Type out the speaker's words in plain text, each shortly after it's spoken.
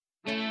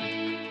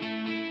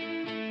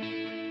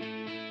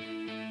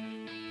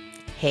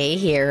Hey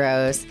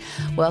heroes,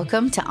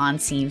 welcome to On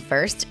Scene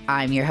First.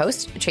 I'm your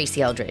host,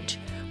 Tracy Eldridge.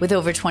 With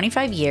over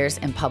 25 years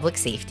in public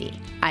safety,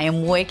 I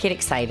am wicked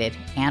excited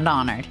and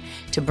honored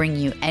to bring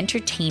you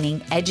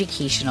entertaining,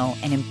 educational,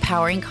 and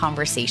empowering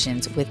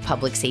conversations with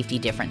public safety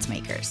difference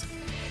makers.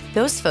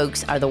 Those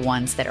folks are the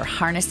ones that are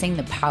harnessing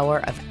the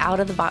power of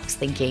out-of-the-box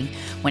thinking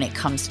when it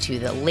comes to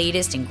the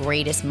latest and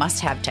greatest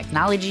must-have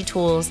technology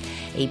tools,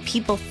 a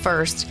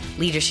people-first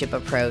leadership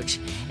approach,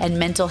 and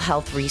mental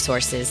health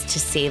resources to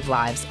save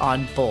lives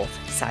on both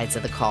sides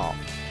of the call.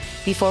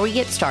 Before we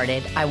get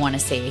started, I want to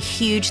say a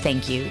huge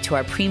thank you to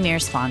our premier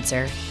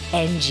sponsor,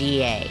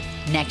 NGA,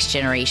 Next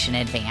Generation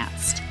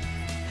Advanced.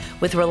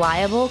 With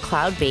reliable,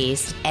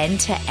 cloud-based,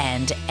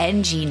 end-to-end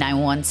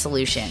NG911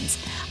 solutions,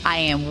 I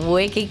am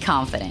wicked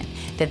confident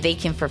that they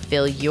can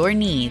fulfill your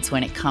needs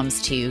when it comes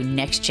to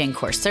next-gen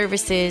core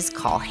services,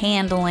 call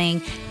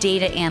handling,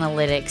 data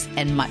analytics,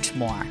 and much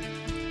more.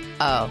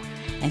 Oh,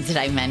 and did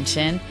I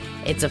mention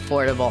it's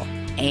affordable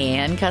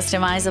and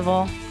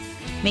customizable?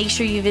 Make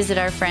sure you visit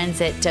our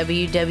friends at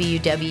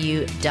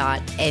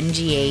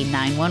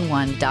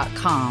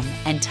www.nga911.com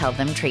and tell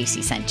them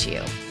Tracy sent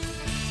you.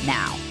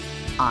 Now,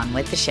 on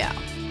with the show.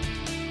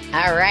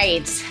 All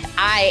right.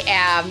 I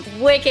am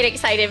wicked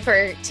excited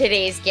for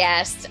today's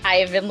guest. I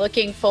have been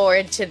looking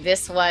forward to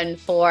this one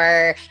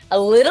for a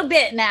little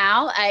bit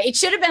now. It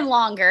should have been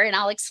longer, and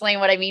I'll explain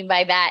what I mean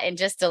by that in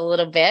just a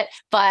little bit.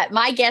 But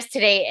my guest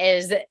today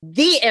is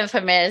the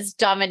infamous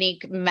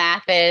Dominique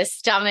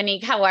Mathis.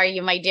 Dominique, how are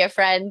you, my dear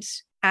friend?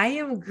 I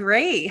am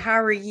great.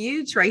 How are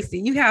you,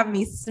 Tracy? You have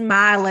me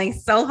smiling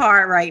so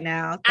hard right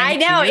now. I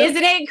know.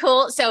 Isn't it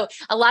cool? So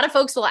a lot of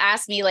folks will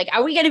ask me, like,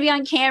 are we going to be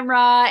on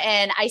camera?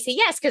 And I say,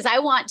 yes, because I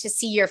want to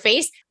see your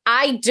face.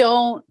 I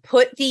don't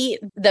put the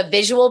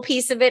visual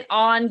piece of it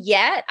on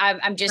yet.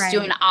 I'm just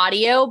doing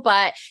audio,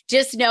 but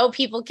just know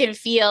people can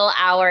feel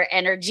our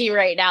energy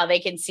right now. They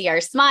can see our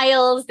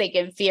smiles. They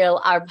can feel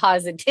our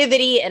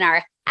positivity and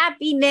our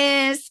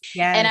happiness.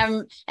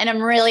 Yes. And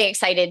I'm really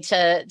excited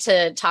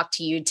to talk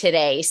to you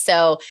today.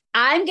 So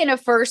I'm going to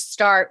first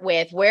start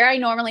with where I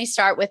normally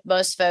start with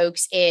most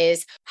folks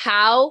is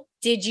how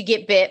did you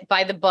get bit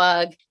by the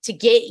bug to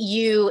get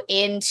you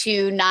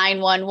into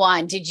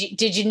 911?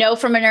 Did you know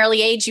from an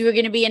early age you were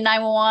going to be in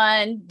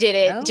 911? Did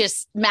it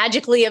just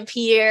magically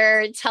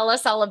appear? Tell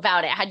us all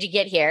about it. How'd you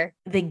get here?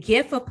 The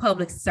gift of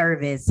public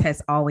service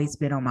has always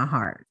been on my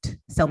heart.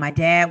 So my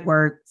dad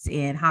worked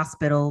in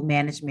hospital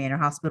management or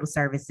hospital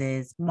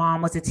services.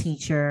 Mom was a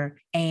teacher,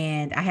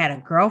 and I had a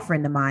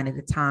girlfriend of mine at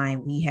the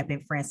time. We had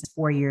been friends since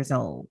 4 years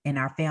old, and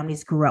our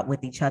families grew up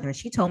with each other. And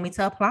she told me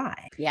to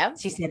apply. Yeah.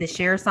 She said the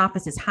sheriff's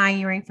office is hiring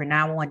for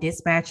 911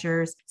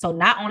 dispatchers. So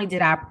not only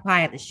did I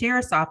apply at the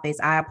sheriff's office,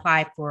 I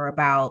applied for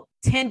about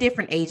 10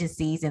 different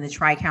agencies in the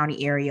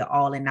Tri-County area,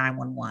 all in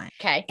 911.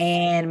 Okay.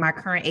 And my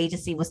current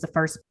agency was the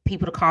first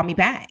people to call me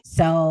back.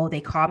 So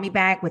they called me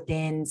back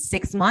within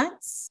 6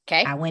 months.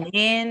 Okay. I went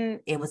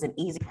in, it was an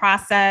easy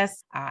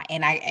process.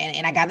 And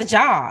I got the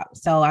job.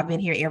 So I've been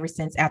here ever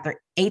since,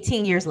 after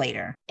 18 years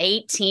later.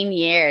 18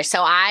 years.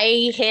 So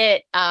I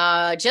hit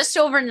just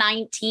over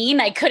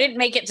 19. I couldn't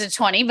make it to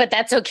 20, but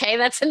that's okay.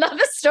 That's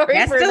another story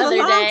for another day. That's still a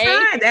long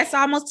time. That's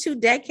almost 2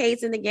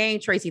 decades in the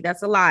game, Tracy.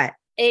 That's a lot.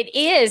 It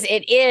is.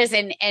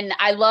 And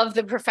I love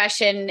the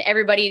profession.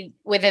 Everybody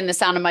within the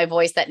sound of my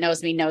voice that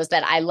knows me knows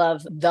that I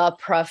love the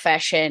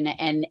profession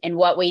and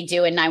what we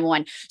do in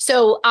 911.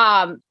 So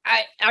are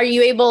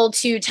you able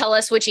to tell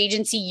us which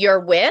agency you're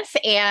with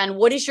and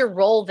what is your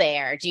role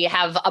there? Do you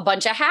have a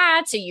bunch of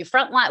hats? Are you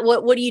frontline?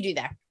 What do you do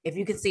there? If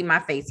you can see my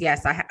face,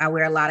 yes, I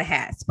wear a lot of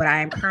hats, but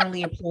I am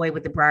currently employed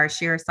with the Broward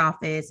Sheriff's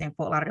Office in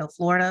Fort Lauderdale,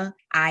 Florida.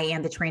 I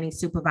am the training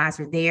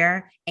supervisor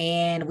there,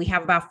 and we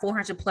have about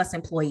 400 plus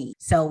employees.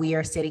 So we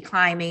are steady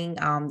climbing.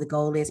 The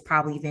goal is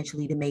probably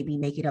eventually to maybe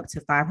make it up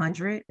to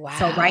 500. Wow.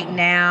 So right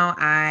now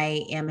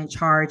I am in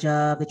charge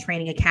of the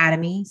training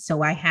academy.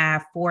 So I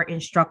have 4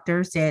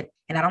 instructors that,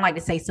 and I don't like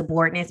to say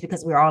subordinates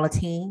because we're all a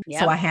team. Yep.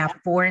 So I have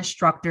 4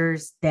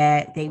 instructors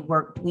that we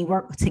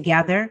work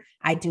together.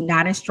 I do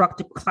not instruct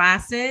the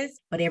classes,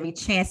 but every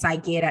chance I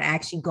get, I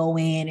actually go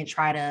in and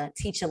try to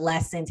teach a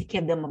lesson to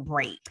give them a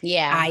break.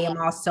 Yeah. I am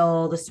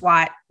also the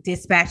SWAT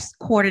dispatch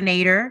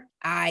coordinator.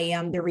 I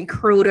am the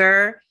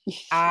recruiter.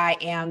 I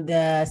am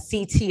the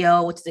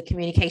CTO, which is the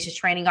communications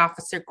training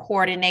officer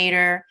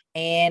coordinator.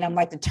 And I'm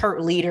like the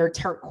TERT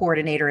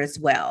coordinator as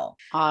well.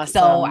 Awesome.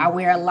 So I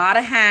wear a lot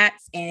of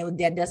hats, and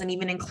that doesn't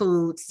even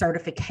include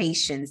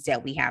certifications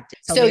that we have to.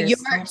 So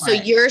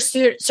your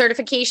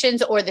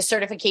certifications, or the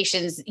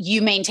certifications,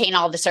 you maintain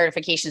all the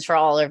certifications for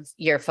all of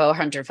your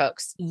 400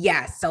 folks?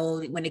 Yes.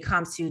 So when it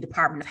comes to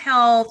Department of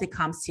Health, it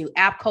comes to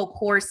APCO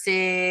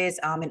courses,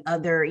 and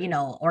other,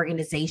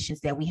 organizations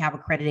that we have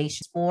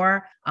accreditations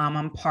for.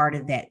 I'm part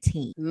of that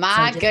team.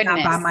 My goodness.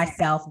 Not by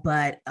myself,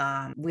 but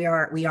we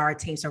are a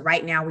team. So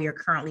right now we are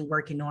currently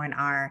working on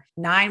our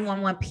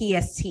 911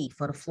 PST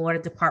for the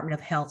Florida Department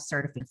of Health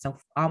certificate. So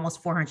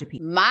almost 400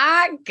 people.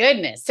 My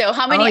goodness. So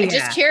how many,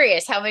 just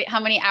curious, how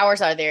many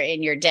hours are there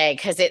in your day?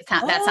 Because that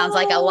sounds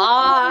like a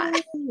lot.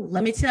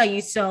 Let me tell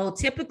you. So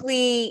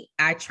typically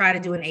I try to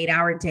do an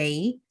 8-hour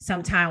day.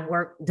 Sometimes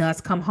work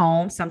does come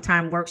home.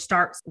 Sometimes work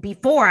starts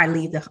before I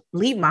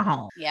leave my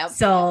home. Yep.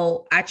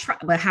 So I try,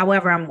 but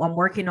however, I'm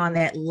working on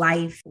that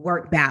life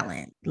work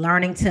balance,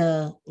 learning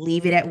to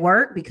leave it at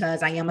work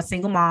because I am a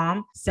single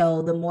mom.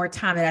 So the more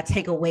time that I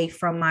take away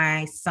from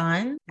my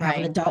son, I have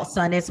an adult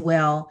son as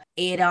well,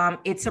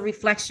 it's a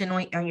reflection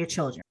on your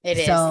children. It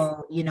is.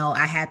 So,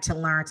 I had to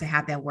learn to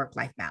have that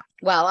work-life balance.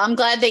 Well, I'm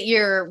glad that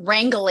you're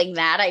wrangling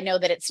that. I know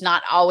that it's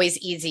not always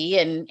easy.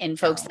 And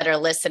folks that are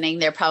listening,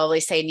 they're probably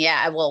saying,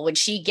 yeah, well, when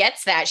she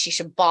gets that, she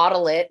should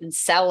bottle it and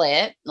sell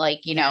it.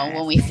 Like,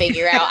 when we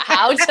figure out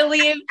how to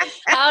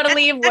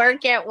leave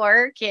work at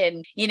work.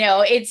 And,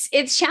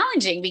 it's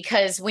challenging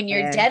because when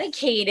you're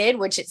dedicated,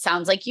 which it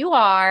sounds like you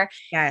are,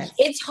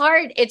 it's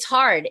hard. It's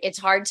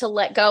hard to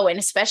let go. And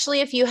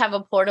especially if you have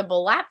a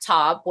portable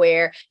laptop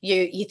where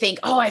you think,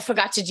 oh, I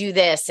forgot to do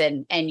this.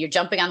 And you're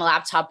jumping on the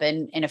laptop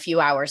and in a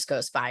few hours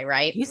goes by,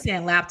 right? You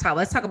saying laptop.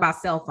 Let's talk about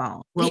cell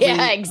phone.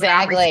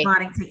 Exactly. I'm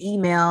responding to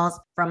emails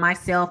from my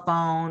cell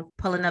phone,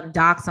 pulling up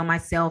docs on my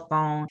cell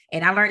phone.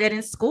 And I learned that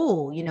in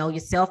school. Your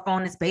cell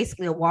phone is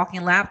basically a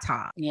walking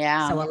laptop.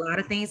 Yeah. So a lot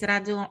of things that I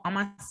do on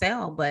my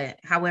cell, but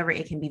however,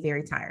 it can be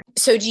very tiring.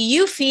 So do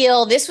you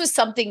feel this was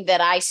something that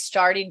I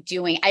started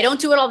doing? I don't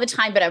do it all the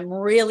time, but I'm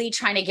really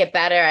trying to get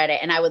better at it.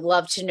 And I would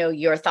love to know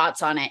your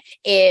thoughts on it.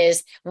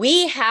 Is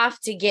we have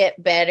to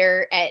get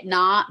better at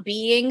not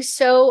being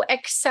so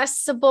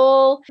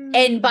accessible.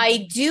 And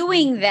by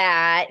doing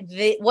that,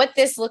 what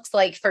this looks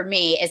like for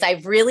me is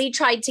I've really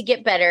tried to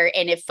get better.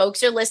 And if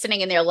folks are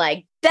listening and they're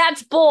like,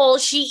 that's bull,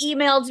 she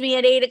emailed me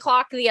at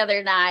 8:00 the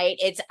other night.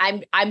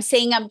 I'm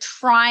saying I'm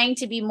trying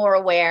to be more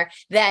aware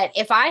that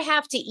if I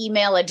have to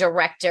email a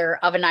director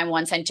of a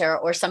 911 center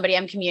or somebody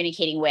I'm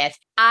communicating with,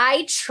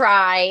 I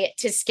try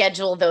to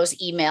schedule those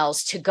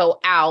emails to go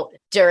out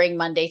during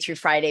Monday through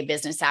Friday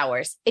business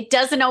hours. It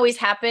doesn't always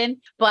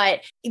happen, but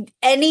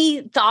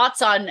any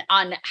thoughts on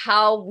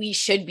how we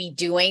should be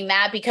doing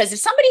that? Because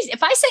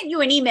if I sent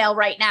you an email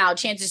right now,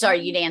 chances are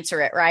you'd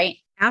answer it, right?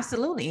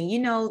 Absolutely.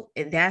 And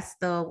that's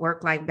the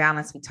work-life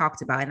balance we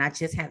talked about. And I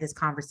just had this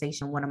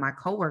conversation with one of my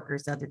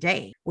coworkers the other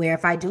day, where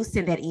if I do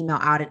send that email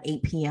out at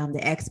 8 p.m.,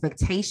 the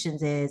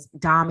expectations is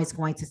Dom is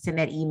going to send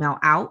that email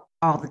out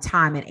all the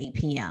time at 8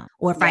 p.m.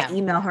 Or if I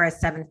email her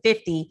at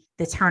 7:50,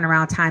 the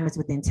turnaround time is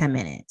within 10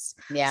 minutes.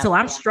 Yeah. So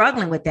I'm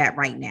struggling with that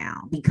right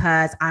now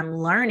because I'm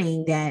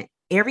learning that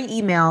every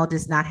email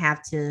does not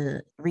have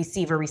to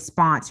receive a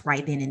response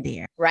right then and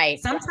there. Right.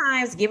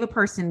 Sometimes give a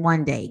person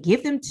 1 day,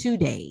 give them 2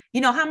 days.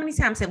 How many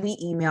times have we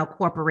emailed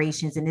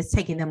corporations and it's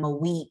taking them a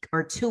week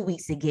or 2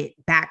 weeks to get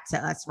back to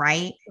us,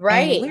 right?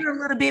 Right. And we're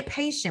a little bit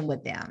patient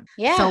with them.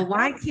 Yeah. So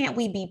why can't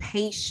we be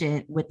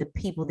patient with the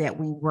people that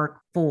we work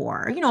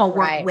for,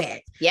 work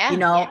with?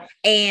 Yeah.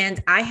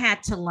 And I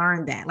had to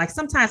learn that. Like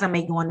sometimes I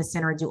may go in the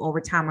center and do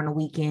overtime on the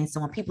weekend.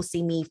 So when people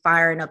see me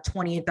firing up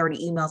 20 and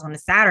 30 emails on a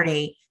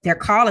Saturday, they're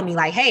calling me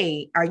like,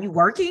 hey, are you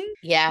working?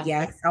 Yeah.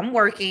 Yes, I'm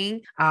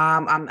working.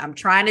 I'm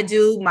trying to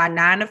do my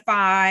 9 to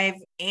 5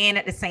 and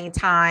at the same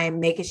time,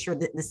 making sure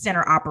that the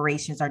center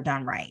operations are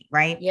done right.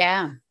 Right.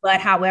 Yeah. But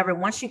however,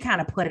 once you kind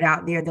of put it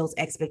out there, those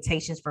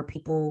expectations for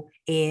people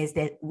is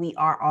that we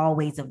are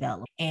always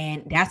available.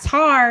 And that's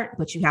hard,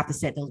 but you have to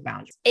set those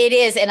boundaries. It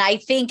is. And I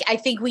think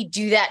we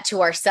do that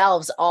to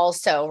ourselves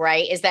also,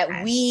 right? Is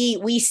that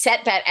we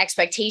set that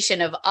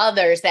expectation of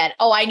others that,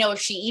 oh, I know if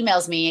she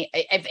emails me,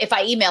 if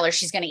I email her,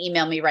 she's going to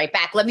email me right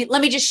back. Let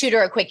me just shoot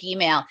her a quick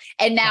email.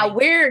 And now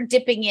we're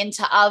dipping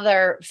into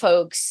other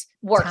folks'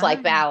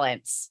 work-life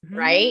balance,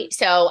 right?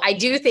 So I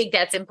do think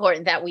that's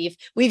important that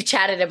we've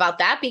chatted about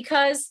that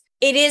because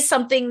it is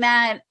something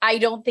that I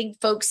don't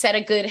think folks set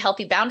a good,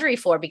 healthy boundary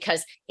for,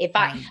 because if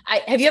I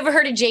have you ever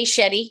heard of Jay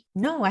Shetty?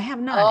 No, I have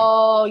not.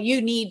 Oh,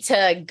 you need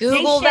to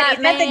Google that.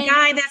 Is that the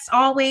guy that's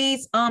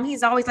always,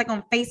 he's always like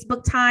on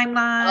Facebook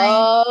timeline?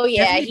 Oh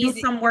yeah. He's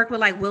some work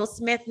with like Will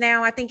Smith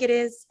now, I think it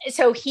is.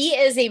 So he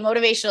is a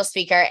motivational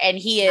speaker and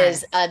he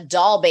is a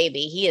doll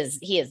baby. He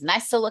is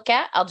nice to look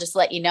at. I'll just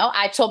let you know.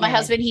 I told my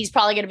husband, he's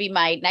probably going to be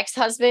my next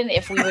husband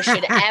if we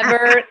should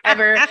ever,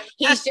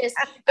 he's just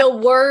the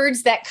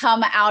words that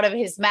come out of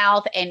his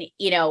mouth. And,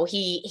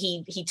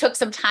 he took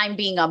some time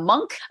being a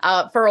monk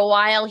for a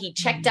while. He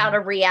checked out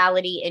of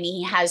reality and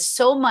he has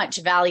so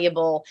much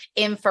valuable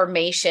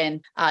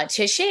information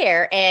to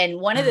share. And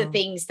one of the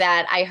things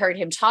that I heard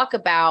him talk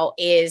about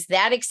is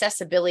that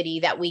accessibility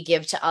that we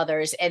give to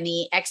others and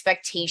the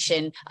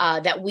expectation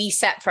that we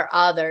set for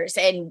others.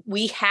 And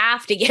we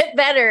have to get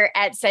better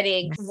at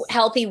setting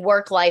healthy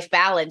work-life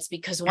balance,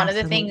 because one of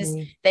the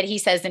things that he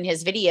says in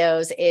his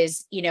videos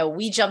is,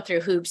 we jump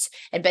through hoops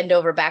and bend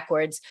over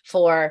backwards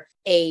for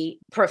a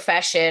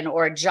profession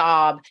or a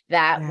job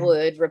that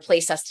would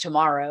replace us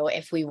tomorrow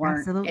if we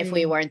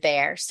weren't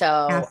there.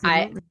 So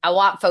I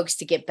want folks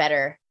to get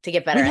better. We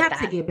have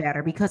to get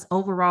better, because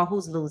overall,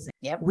 who's losing?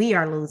 Yep. We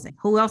are losing.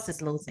 Who else is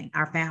losing?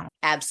 Our family.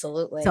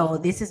 Absolutely. So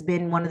this has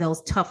been one of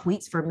those tough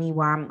weeks for me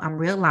where I'm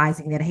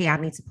realizing that, hey, I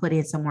need to put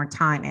in some more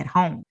time at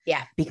home.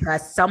 Yeah.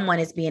 Because someone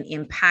is being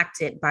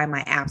impacted by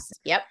my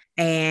absence. Yep.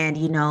 And,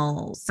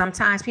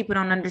 sometimes people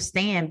don't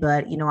understand,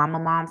 but, I'm a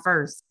mom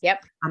first.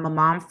 Yep. I'm a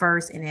mom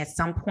first. And at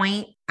some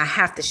point, I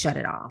have to shut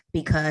it off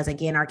because,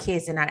 again, our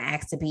kids are not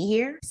asked to be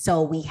here.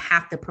 So we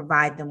have to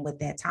provide them with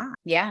that time.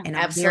 Yeah, and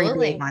I'm absolutely.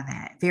 very big on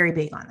that. Very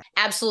big on that.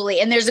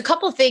 Absolutely. And there's a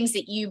couple of things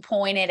that you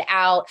pointed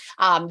out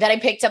that I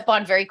picked up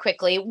on very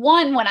quickly.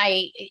 One, when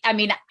I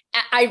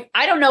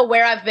don't know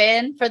where I've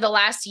been for the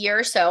last year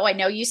or so. I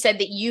know you said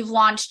that you've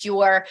launched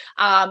your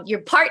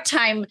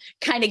part-time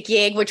kind of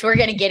gig, which we're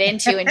going to get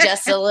into in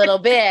just a little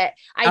bit.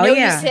 I know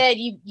you said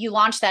you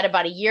launched that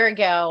about a year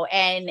ago,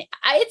 and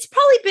it's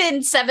probably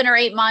been 7 or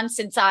 8 months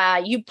since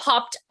you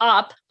popped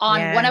up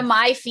on one of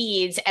my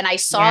feeds, and I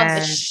saw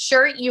the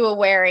shirt you were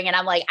wearing, and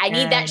I'm like, I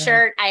need that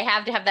shirt. I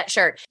have to have that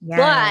shirt.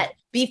 But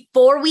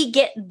before we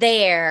get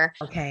there,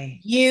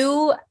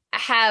 you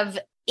have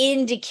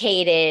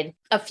indicated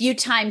a few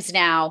times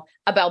now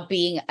about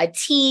being a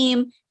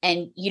team,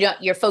 and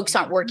your folks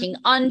aren't working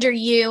under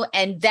you.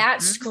 And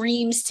that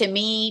screams to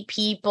me,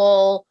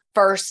 people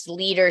first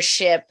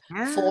leadership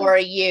for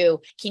you.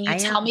 Can you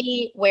tell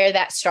me where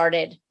that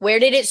started? Where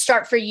did it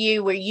start for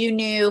you, where you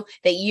knew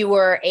that you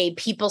were a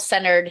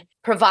people-centered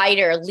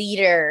provider,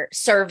 leader,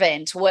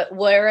 servant,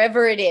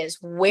 wherever it is?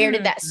 Where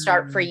did that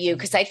start for you?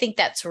 Because I think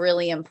that's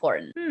really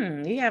important.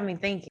 You have me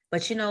thinking.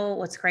 But you know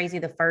what's crazy?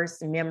 The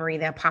first memory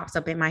that pops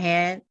up in my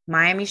head,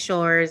 Miami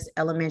Shores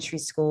Elementary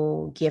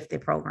School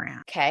gifted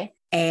program. Okay.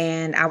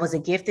 And I was a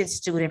gifted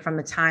student from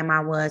the time I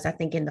was, I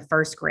think, in the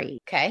first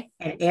grade. Okay.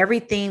 And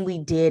everything we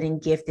did in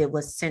gifted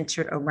was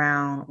centered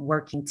around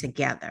working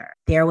together.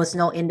 There was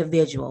no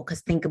individual,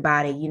 because think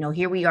about it,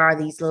 here we are,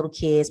 these little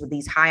kids with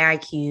these high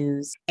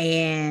IQs,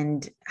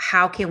 and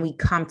how can we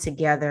come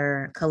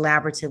together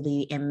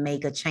collaboratively and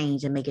make a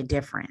change and make it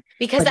different?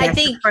 Because I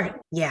think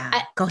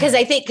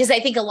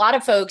a lot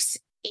of folks,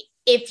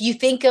 if you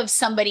think of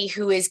somebody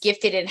who is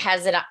gifted and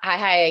has a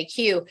high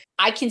IQ,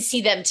 I can see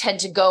them tend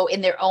to go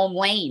in their own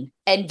lane.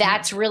 And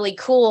that's really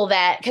cool,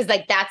 because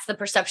that's the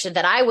perception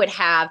that I would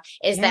have,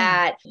 is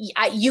that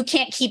you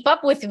can't keep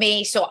up with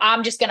me. So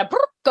I'm just going to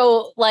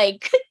go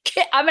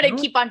I'm going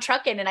to keep on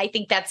trucking. And I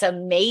think that's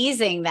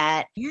amazing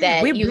that you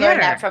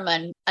learned that from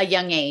a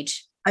young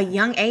age.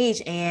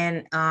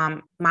 And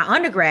my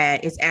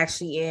undergrad is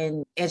actually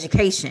in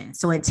education,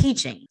 so in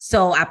teaching.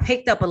 So I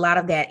picked up a lot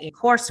of that in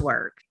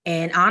coursework.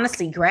 And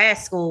honestly, grad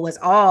school was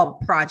all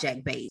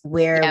project based,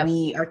 where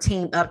we are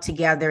teamed up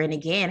together. And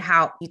again,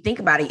 how you think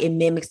about it, it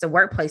mimics the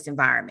workplace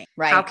environment.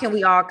 Right. How can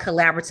we all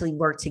collaboratively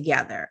work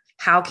together?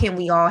 How can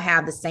we all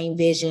have the same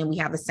vision? We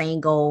have the same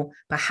goal,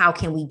 but how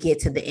can we get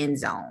to the end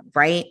zone?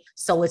 Right.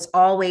 So it's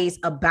always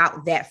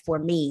about that for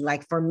me.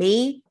 Like for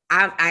me,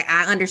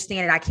 I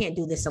understand that I can't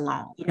do this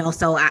alone,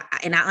 so I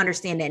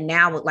understand that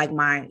now with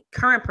my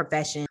current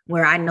profession,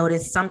 where I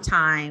notice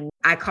sometimes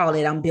I call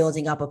it, I'm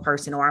building up a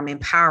person or I'm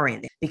empowering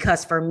them,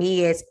 because for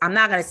me, I'm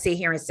not going to sit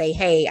here and say,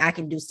 hey, I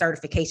can do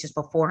certifications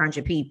for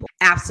 400 people.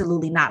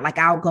 Absolutely not.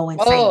 I'll go and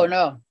say, oh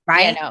no.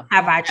 Right. Yeah, no.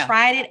 Have I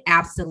tried it?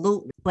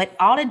 Absolutely. But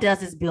all it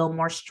does is build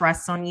more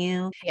stress on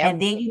you. Yep.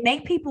 And then you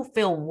make people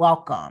feel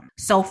welcome.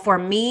 So for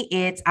me,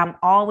 I'm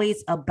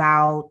always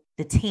about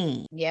the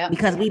team. Yeah.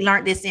 Because we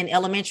learned this in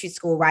elementary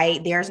school,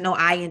 right? There's no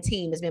I in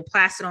team. It's been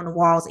plastered on the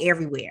walls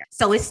everywhere.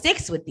 So it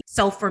sticks with you.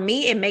 So for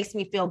me, it makes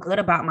me feel good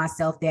about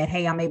myself that,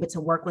 hey, I'm able to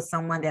work with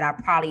someone that I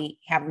probably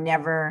have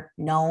never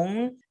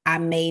known. I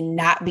may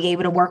not be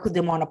able to work with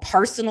them on a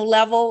personal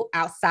level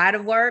outside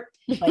of work,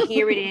 but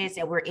here it is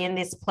that we're in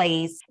this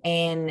place,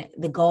 and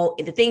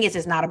the thing is,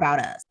 it's not about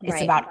us.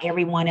 It's about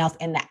everyone else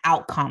and the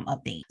outcome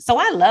of things. So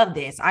I love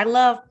this. I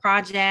love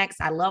projects.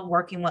 I love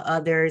working with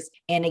others.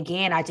 And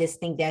again, I just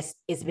think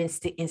it's been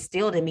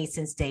instilled in me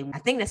since day one. I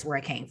think that's where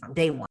it came from,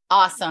 day one.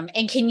 Awesome.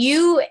 And can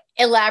you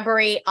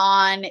elaborate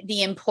on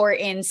the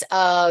importance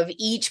of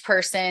each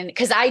person?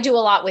 Because I do a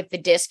lot with the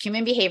DISC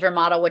human behavior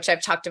model, which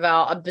I've talked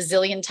about a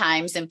bazillion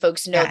times. And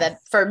folks know that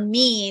for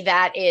me,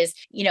 that is,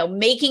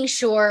 making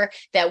sure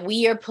that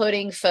we are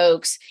putting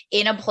folks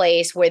in a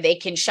place where they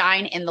can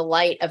shine in the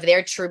light of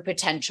their true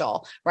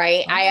potential,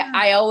 right?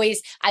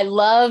 I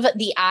love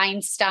the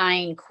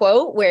Einstein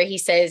quote where he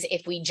says,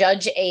 if we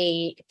judge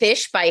a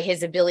fish by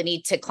his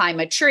ability to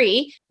climb a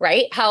tree,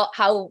 right? How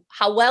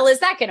well is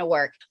that going to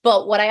work?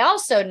 But what I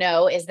also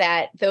know is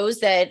that those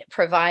that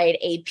provide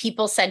a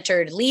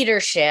people-centered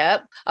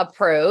leadership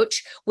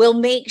approach will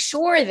make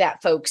sure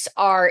that folks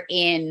are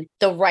in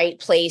the right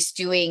place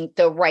doing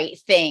the right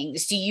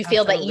things. Do you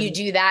feel that you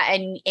do that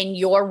in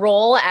your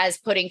role as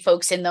putting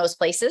folks in those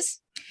places?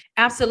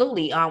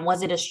 Absolutely.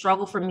 Was it a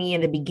struggle for me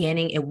in the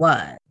beginning? It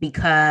was,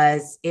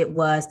 because it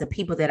was the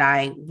people that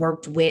I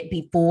worked with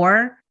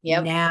before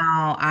Yep.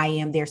 Now I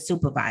am their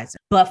supervisor.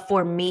 But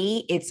for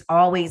me, it's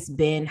always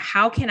been,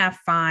 how can I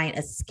find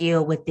a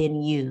skill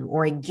within you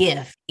or a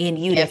gift in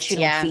you that you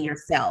don't see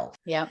yourself?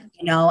 Yep.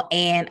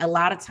 And a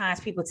lot of times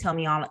people tell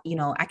me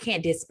I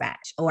can't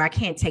dispatch, or I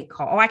can't take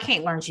call, or I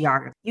can't learn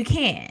geography. You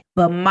can,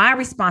 but my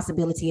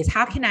responsibility is,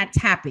 how can I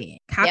tap in?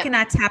 How can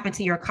I tap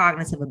into your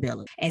cognitive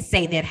ability and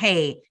say that,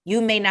 hey,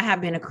 you may not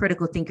have been a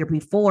critical thinker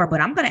before,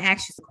 but I'm going to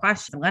ask you some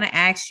questions. I'm going to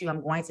ask you,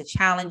 I'm going to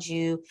challenge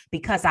you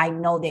because I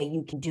know that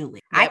you can do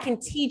it. I can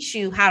teach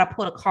you how to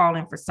put a call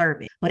in for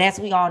service. But as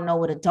we all know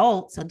with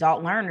adult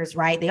learners,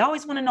 right? They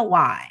always want to know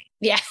why.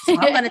 Yeah. So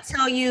I'm going to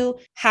tell you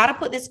how to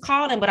put this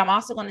call in, but I'm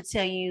also going to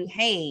tell you,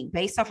 hey,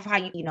 based off of how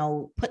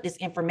you put this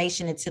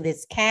information into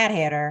this CAD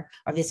header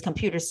or this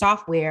computer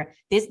software,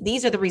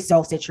 these are the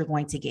results that you're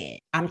going to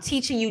get. I'm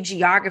teaching you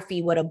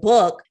geography with a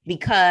book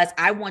because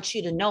I want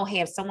you to know,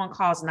 hey, if someone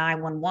calls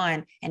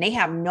 911 and they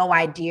have no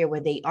idea where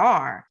they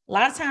are, a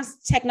lot of times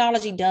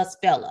technology does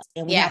fail us,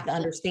 and we have to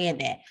understand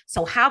that.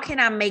 So how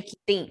can I make you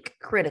think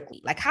critically?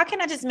 Like, how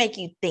can I just make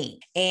you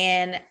think?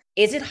 And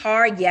is it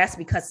hard? Yes,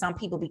 because some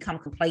people become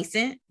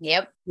complacent.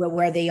 Yep.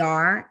 Where they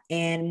are.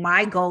 And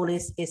my goal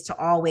is to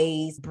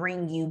always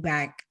bring you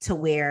back to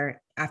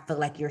where I feel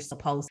like you're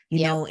supposed to.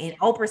 You know, and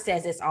Oprah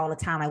says this all the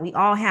time. Like, we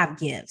all have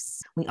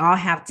gifts. We all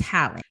have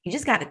talent. You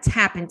just got to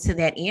tap into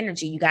that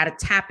energy. You got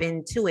to tap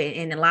into it.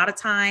 And a lot of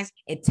times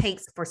it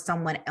takes for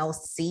someone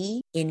else to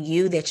see in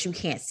you that you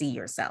can't see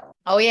yourself.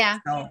 Oh, yeah.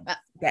 So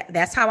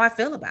that's how I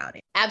feel about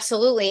it.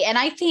 Absolutely. And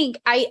I think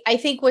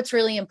what's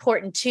really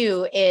important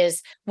too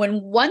is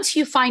once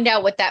you find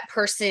out what that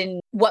person,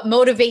 what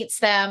motivates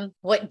them,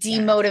 what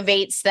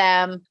demotivates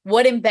them,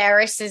 what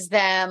embarrasses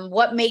them,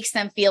 what makes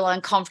them feel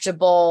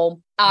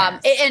uncomfortable.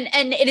 And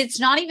it's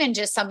not even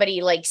just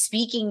somebody like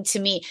speaking to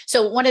me.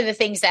 So one of the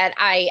things that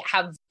I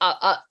have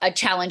a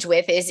challenge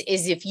with is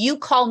if you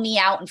call me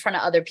out in front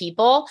of other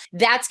people,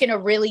 that's going to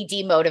really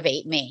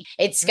demotivate me.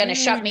 It's going to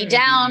shut me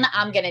down.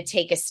 I'm going to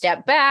take a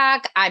step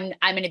back. I'm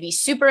going to be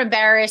super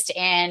embarrassed,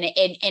 and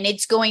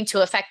it's going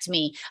to affect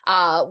me.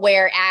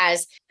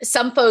 Whereas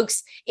some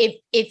folks,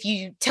 if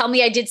you tell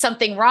me I did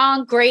something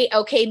wrong, great.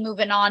 Okay,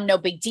 moving on. No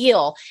big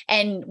deal.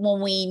 And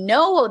when we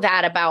know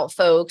that about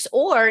folks,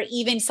 or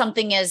even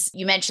something as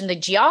you mentioned, the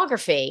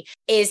geography,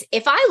 is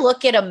if I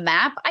look at a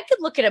map, I could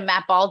look at a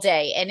map all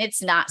day and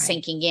it's not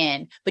sinking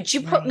in, but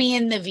you put me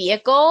in the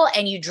vehicle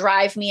and you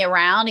drive me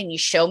around and you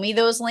show me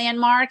those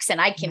landmarks and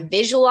I can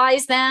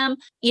visualize them.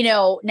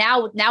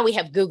 Now we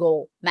have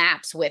Google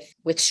Maps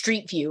with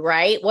Street View,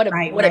 right? What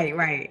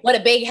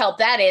a big help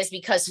that is,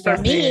 because for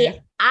me,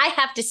 I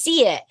have to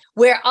see it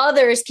where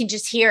others can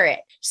just hear it.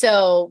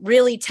 So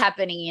really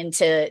tapping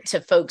into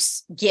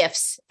folks'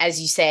 gifts,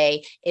 as you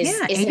say, is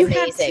amazing.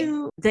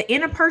 Have the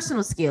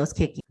interpersonal skills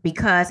kick in,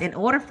 because in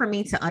order for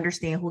me to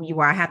understand who you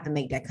are, I have to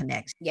make that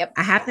connection. Yep.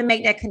 I have to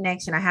make that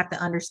connection. I have to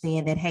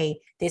understand that, hey,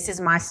 this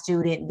is my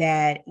student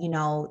that,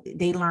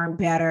 they learn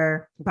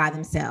better by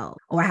themselves.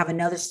 Or I have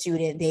another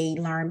student, they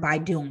learn by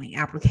doing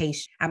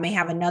application. I may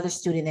have another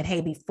student that,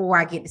 hey, before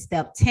I get to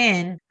step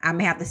 10, I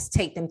may have to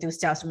take them through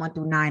steps 1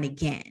 through 9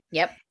 again.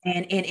 Yep.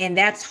 And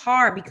that's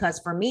hard, because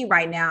for me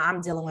right now,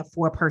 I'm dealing with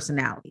 4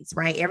 personalities,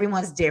 right?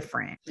 Everyone's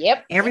different.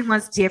 Yep.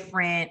 Everyone's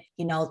different.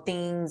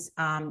 Things,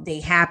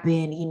 they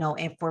happen,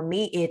 and for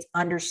me, it's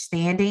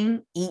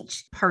understanding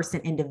each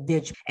person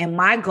individual. And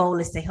my goal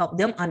is to help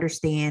them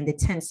understand the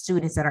 10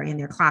 students that are in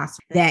their classroom,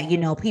 that,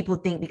 people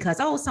think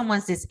because,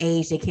 someone's this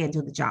age, they can't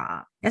do the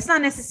job. That's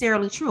not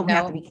necessarily true. We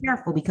have to be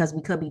careful, because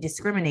we could be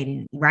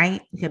discriminating,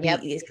 right?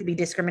 It could be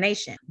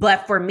discrimination.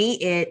 But for me,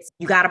 it's,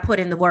 you got to put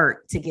in the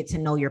work to get to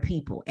know your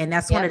people. And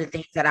that's one of the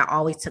things that I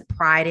always took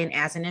pride in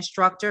as an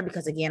instructor,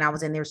 because again, I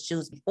was in their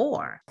shoes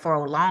before for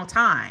a long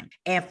time.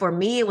 And for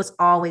me, it was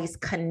always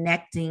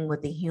connecting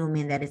with the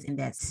human that is in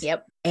that.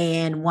 Yep.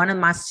 And one of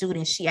my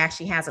students, she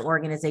actually has an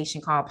organization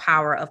called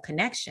Power of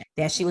Connection,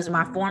 that she was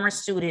my former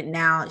student.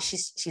 Now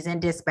she's in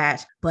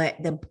dispatch, but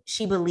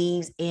she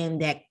believes in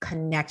that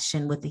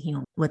connection with the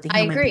human.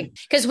 I agree,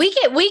 because we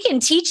can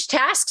teach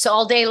tasks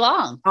all day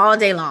long.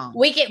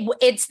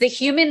 It's the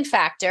human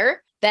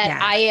factor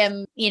that I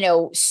am,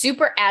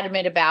 super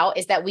adamant about,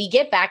 is that we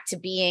get back to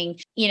being,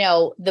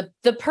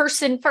 the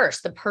person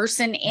first, the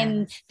person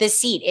in the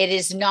seat. It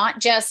is not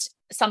just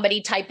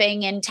somebody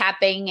typing and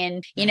tapping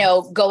and,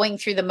 going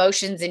through the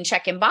motions and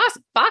checking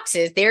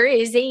boxes. There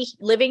is a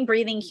living,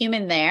 breathing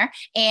human there.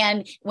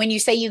 And when you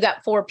say you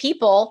got 4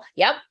 people,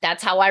 yep,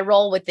 that's how I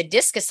roll with the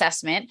DISC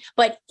assessment.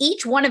 But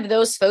each one of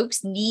those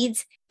folks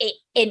needs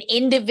an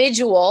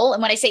individual.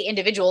 And when I say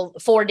individual,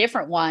 4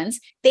 different ones,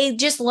 they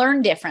just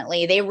learn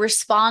differently. They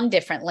respond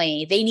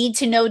differently. They need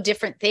to know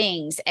different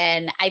things.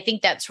 And I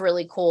think that's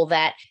really cool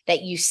that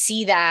you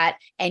see that,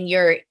 and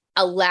you're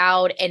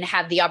allowed and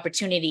have the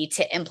opportunity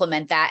to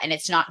implement that. And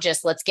it's not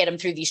just let's get them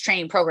through these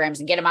training programs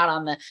and get them out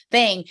on the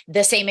thing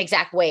the same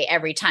exact way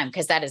every time,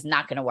 because that is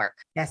not going to work.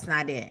 That's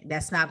not it.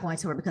 That's not going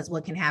to work, because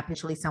what can happen,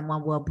 actually,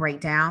 someone will break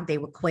down. They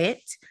will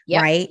quit,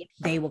 right?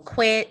 They will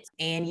quit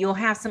and you'll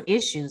have some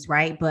issues,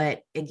 right?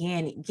 But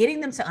again,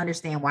 getting them to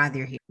understand why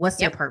they're here. What's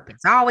their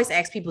purpose? I always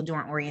ask people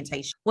during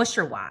orientation, what's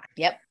your why?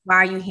 Why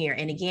are you here?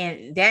 And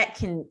again, that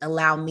can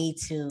allow me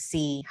to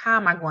see, how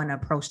am I going to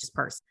approach this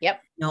person?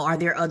 Are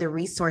there other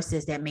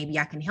resources that maybe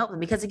I can help them?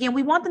 Because again,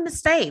 we want them to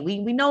stay. We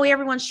know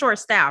everyone's short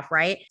staffed,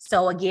 right?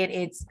 So again,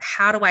 it's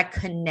how do I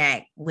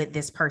connect with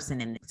this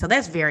person? And so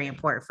that's very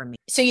important for me.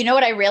 So you know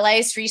what I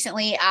realized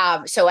recently?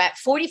 So at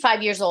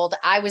 45 years old,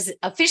 I was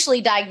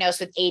officially diagnosed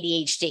with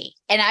ADHD.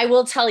 And I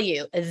will tell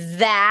you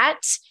that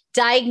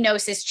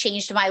diagnosis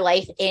changed my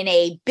life in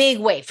a big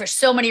way for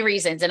so many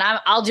reasons. And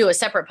I'll do a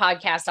separate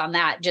podcast on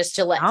that just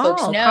to let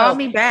folks know. Call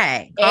me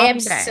back.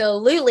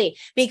 Absolutely.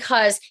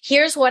 Because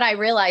here's what I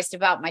realized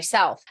about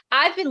myself.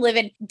 I've been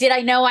living, did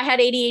I know I had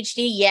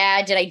ADHD?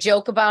 Yeah. Did I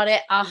joke about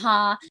it?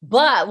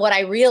 But what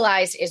I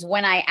realized is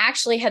when I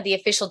actually had the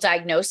official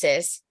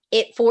diagnosis,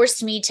 it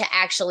forced me to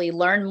actually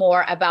learn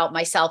more about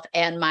myself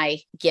and my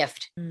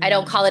gift. I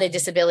don't call it a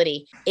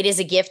disability. It is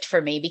a gift for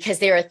me, because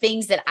there are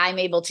things that I'm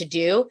able to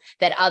do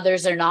that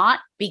others are not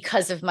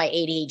because of my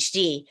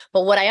ADHD.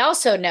 But what I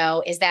also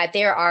know is that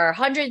there are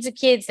hundreds of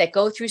kids that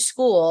go through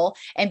school,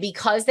 and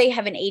because they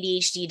have an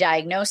ADHD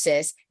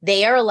diagnosis,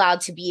 they are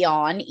allowed to be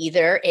on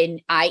either an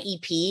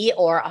IEP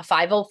or a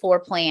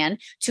 504 plan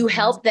to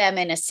help them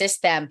and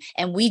assist them.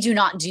 And we do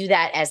not do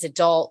that as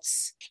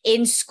adults.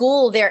 In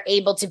school, they're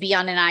able to be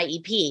on an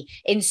IEP.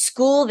 In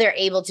school, they're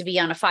able to be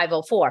on a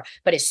 504.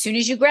 But as soon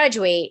as you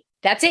graduate,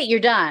 that's it, you're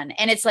done.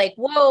 And it's like,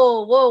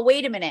 whoa,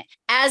 wait a minute.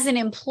 As an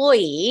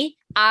employee,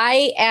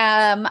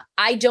 I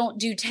don't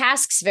do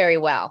tasks very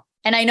well.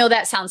 And I know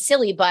that sounds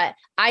silly, but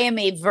I am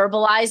a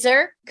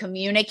verbalizer,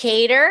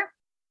 communicator,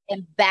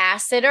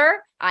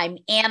 ambassador. I'm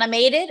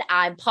animated.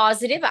 I'm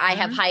positive. I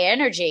have high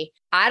energy.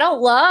 I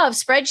don't love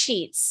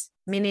spreadsheets.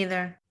 Me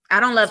neither. I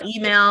don't love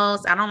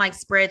emails. I don't like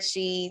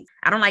spreadsheets.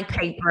 I don't like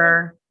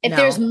paper. If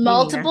there's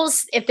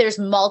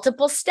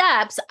multiple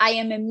steps, I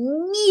am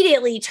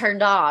immediately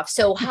turned off.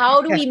 So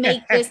how do we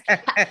make this?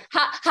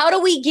 How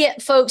do we get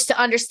folks to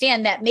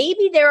understand that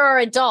maybe there are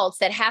adults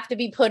that have to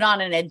be put on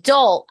an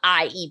adult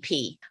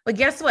IEP? But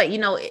guess what?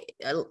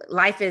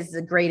 Life is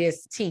the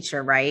greatest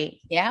teacher, right?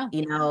 Yeah.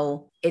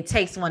 It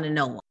takes one to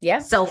know one. Yeah.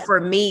 So for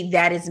me,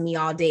 that is me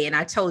all day. And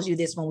I told you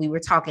this when we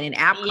were talking in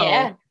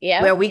APCO,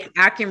 where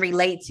I can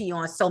relate to you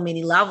on so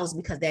many levels,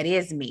 because that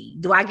is me.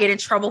 Do I get in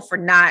trouble for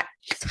not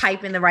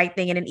typing the right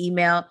thing in an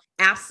email?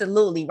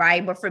 Absolutely.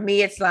 Right. But for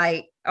me, it's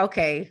like,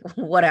 okay,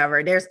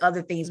 whatever. There's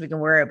other things we can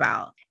worry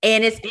about.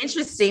 And it's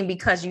interesting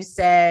because you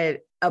said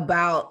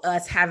about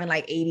us having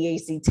like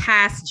ADHD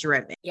task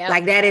driven.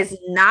 Like that is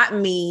not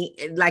me.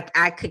 Like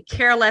I could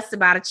care less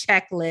about a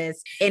checklist.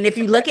 And if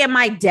you look at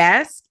my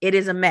desk, it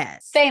is a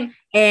mess. Same.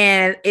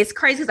 And it's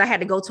crazy because I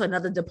had to go to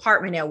another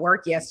department at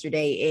work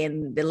yesterday,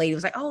 and the lady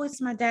was like, "Oh, it's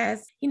my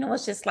desk.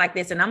 It's just like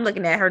this." And I'm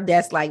looking at her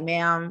desk like,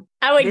 "Ma'am,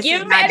 I would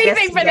give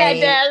anything for that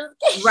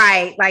desk."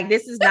 Right. Like,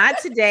 this is not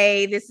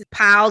today. This is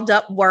piled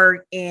up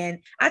work. And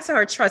I told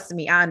her, trust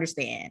me, I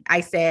understand.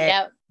 I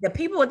said, the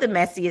people with the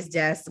messiest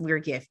desks, we're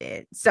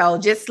gifted. So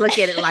just look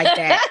at it like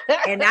that.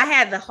 And I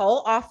had the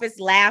whole office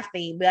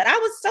laughing, but I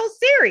was so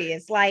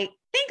serious. Like,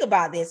 think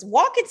about this.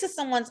 Walk into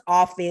someone's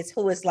office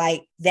who is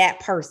like that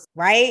person,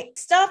 right?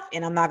 Stuff,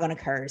 and I'm not going to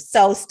curse.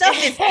 So stuff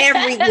is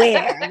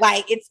everywhere.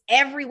 Like, it's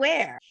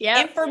everywhere.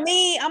 And for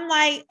me, I'm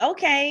like,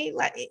 okay,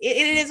 like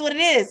it is what it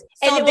is.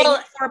 So and they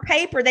look for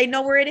paper, they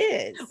know where it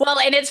is. Well,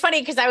 and it's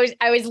funny because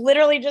I was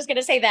literally just going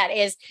to say that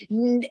is,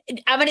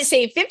 I'm going to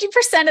say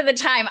 50% of the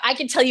time, I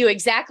can tell you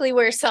exactly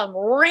where some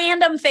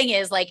random thing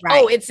is, like,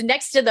 oh, it's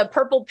next to the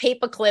purple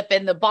paper clip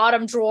in the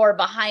bottom drawer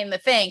behind the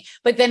thing.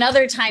 But then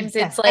other times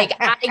it's like,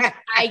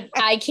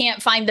 I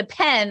can't find the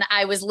pen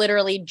I was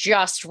literally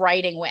just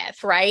writing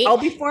with, right? Oh,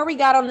 before we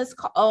got on this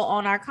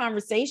on our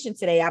conversation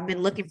today, I've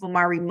been looking for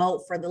my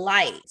remote for the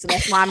light. So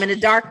that's why I'm in the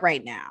dark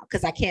right now,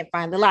 because I can't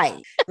find the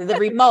light, the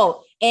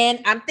remote.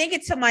 And I'm thinking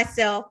to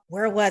myself,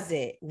 where was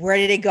it? Where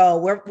did it go?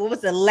 What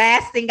was the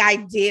last thing I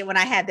did when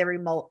I had the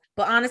remote?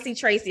 But honestly,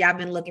 Tracy, I've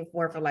been looking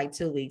for it for like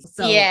 2 weeks.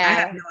 So I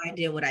have no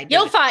idea what I did.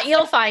 You'll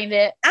find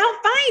it. I'll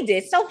find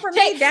it. So for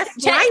me,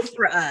 that's life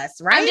for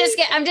us, right?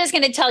 I'm just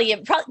going to tell you,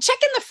 check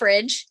in the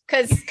fridge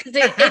because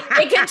it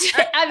can,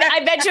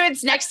 I bet you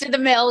it's next to the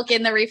milk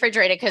in the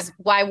refrigerator, because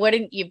why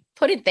wouldn't you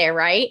put it there,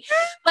 right?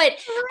 But,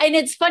 and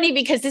it's funny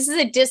because this is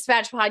a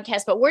dispatch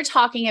podcast, but we're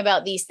talking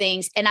about these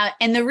things.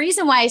 And the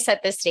reason why I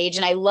set this stage,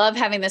 and I love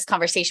having this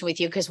conversation with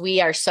you because we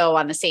are so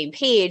on the same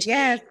page.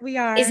 Yes, we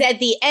are. Is at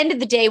the end of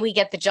the day, we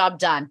get the job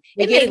done.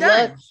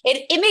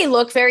 It may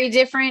look very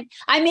different.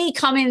 I may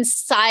come in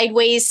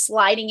sideways,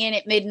 sliding in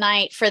at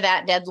midnight for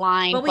that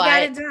deadline, but we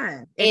got it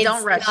done. It's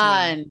don't rush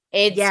done.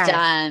 It's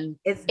done.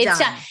 It's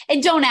done.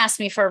 And don't ask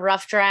me for a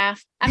rough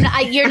draft.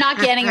 You're not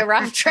getting a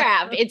rough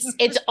draft.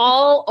 It's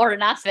all or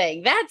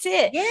nothing. That's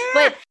it. Yeah,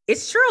 but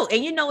it's true.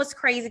 And you know, it's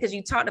crazy because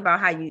you talked about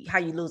how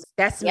you lose.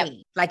 That's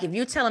me. Like if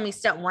you're telling me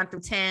step 1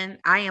 through 10,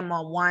 I am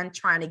on 1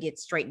 trying to get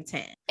straight to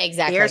 10.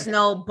 Exactly. There's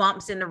no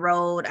bumps in the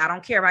road. I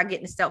don't care about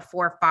getting to step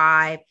 4 or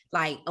 5.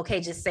 Like, okay,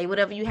 just say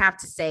whatever you have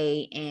to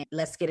say and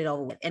let's get it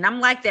over with. And I'm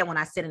like that when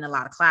I sit in a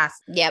lot of classes.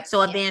 Yep.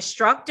 So if the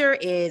instructor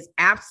is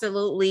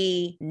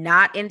absolutely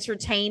not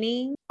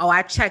entertaining,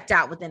 I checked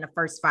out within the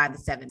first 5 to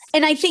 7.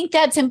 And I think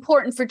that's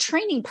important for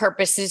training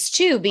purposes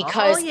too,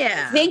 because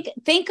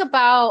think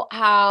about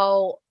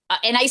how,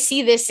 and I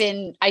see this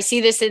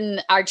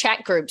in our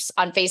chat groups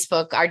on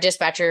Facebook, our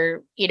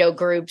dispatcher,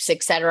 groups,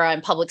 et cetera,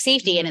 and public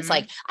safety. And it's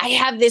like, I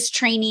have this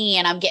trainee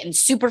and I'm getting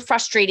super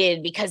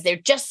frustrated because they're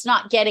just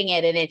not getting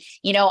it. And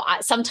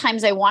it,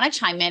 sometimes I want to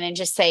chime in and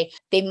just say,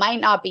 they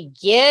might not be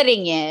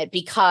getting it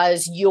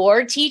because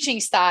your teaching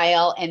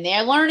style and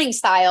their learning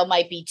style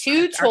might be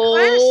two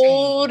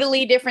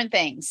totally different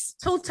things.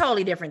 Two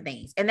totally different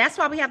things. And that's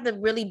why we have to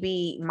really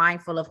be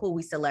mindful of who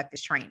we select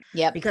as trainers.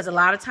 Yep. Because a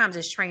lot of times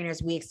as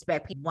trainers, we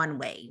expect people one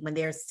way when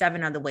there's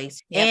 7 other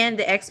ways. Yep. And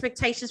the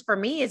expectations for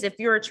me is if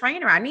you're a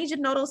trainer, I need you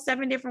to know those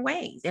 7 different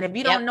ways. And if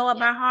you don't know it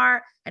by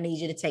heart, I need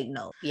you to take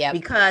note. Yeah.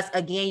 Because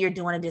again, you're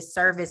doing a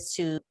disservice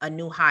to a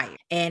new hire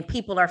and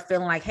people are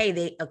feeling like, hey,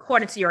 they,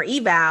 according to your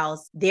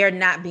evals, they're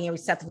not being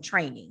receptive to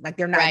training. Like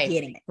they're not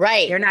getting it.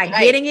 Right. They're not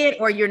getting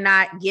it, or you're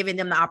not giving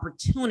them the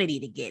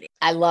opportunity to get it.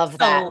 I love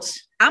that. So,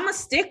 I'm a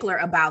stickler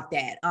about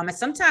that. And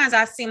sometimes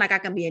I seem like I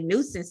can be a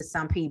nuisance to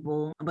some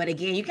people, but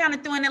again, you kind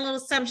of throw in that little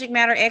subject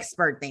matter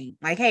expert thing.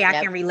 Like, hey, I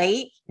can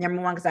relate.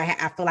 Number one, because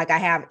I feel like I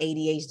have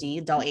ADHD,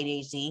 adult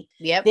ADHD.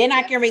 Yep. Then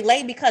I can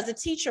relate because the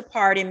teacher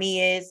part of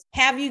me is,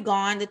 have you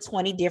gone to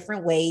 20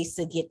 different ways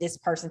to get this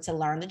person to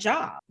learn the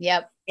job?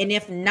 Yep. And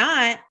if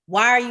not,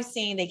 why are you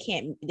saying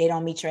they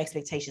don't meet your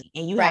expectations?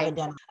 And you haven't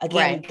done it.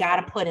 Again, you got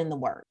to put in the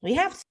work. We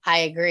have to. I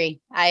agree.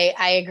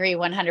 I agree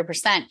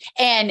 100%.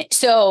 And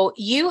so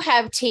you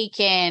have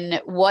taken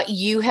what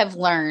you have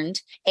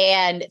learned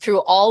and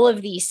through all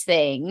of these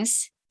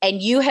things, and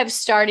you have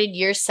started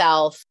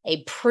yourself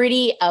a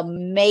pretty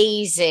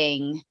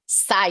amazing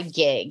side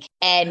gig.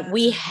 And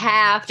we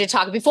have to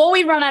talk before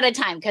we run out of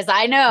time, because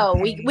I know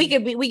we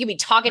could be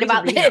talking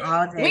about this.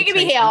 We could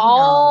be here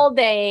all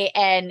day,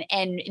 and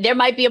there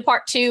might be a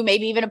part 2,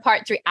 maybe even a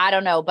part 3. I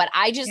don't know, but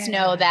I just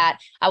know that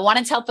I want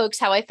to tell folks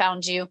how I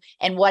found you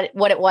and what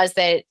it was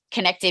that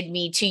connected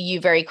me to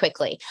you very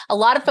quickly. A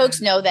lot of folks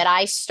know that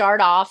I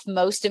start off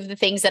most of the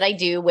things that I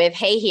do with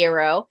Hey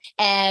Hero.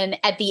 And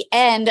at the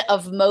end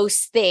of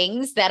most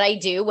things that I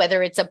do,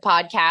 whether it's a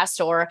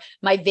podcast or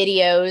my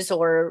videos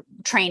or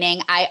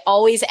training, I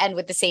always end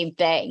with the same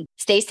thing.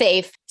 Stay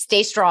safe,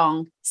 stay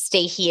strong,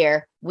 stay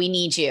here. We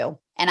need you.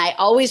 And I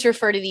always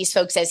refer to these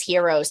folks as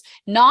heroes,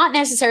 not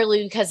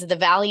necessarily because of the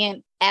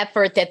valiant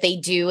effort that they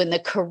do and the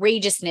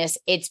courageousness.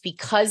 It's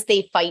because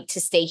they fight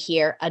to stay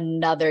here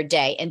another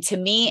day. And to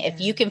me,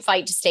 if you can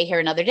fight to stay here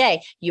another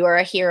day, you are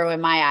a hero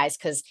in my eyes,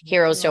 because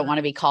heroes don't want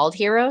to be called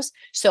heroes.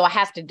 So I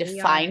have to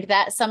define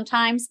that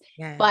sometimes.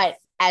 But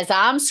as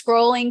I'm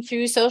scrolling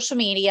through social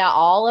media,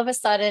 all of a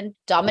sudden,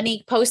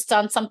 Dominique posts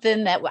on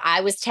something that I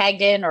was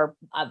tagged in or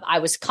I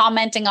was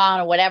commenting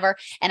on or whatever.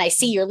 And I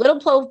see your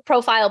little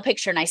profile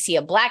picture and I see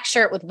a black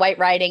shirt with white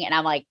writing. And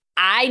I'm like,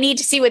 I need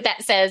to see what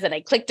that says. And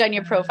I clicked on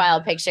your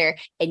profile picture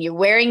and you're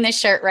wearing this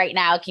shirt right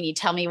now. Can you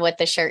tell me what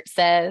the shirt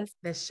says?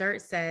 The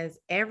shirt says,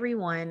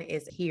 everyone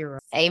is a hero.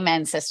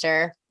 Amen,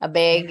 sister. A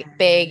big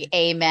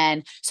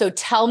amen. So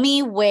tell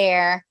me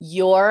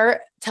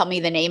tell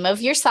me the name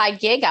of your side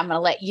gig. I'm going to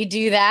let you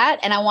do that.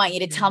 And I want you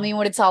to tell me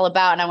what it's all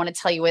about. And I want to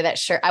tell you where that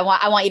shirt, I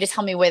want you to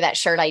tell me where that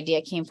shirt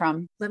idea came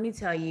from. Let me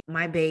tell you,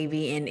 my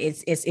baby. And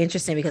it's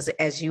interesting because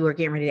as you were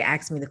getting ready to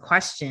ask me the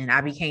question,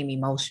 I became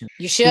emotional.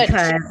 You should.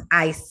 Because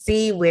I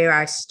see where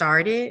I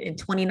started in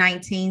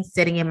 2019,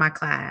 sitting in my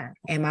class.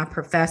 And my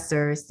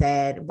professor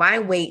said, why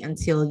wait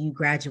until you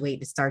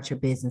graduate to start your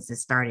business and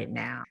start it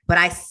now? But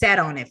I sat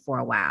on it for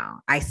a while.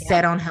 I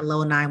sat on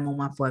Hello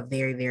 911 for a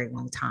very, very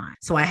long time.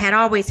 So I had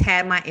always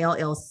had my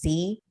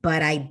LLC,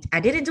 but I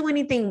didn't do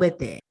anything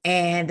with it.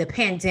 And the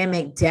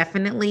pandemic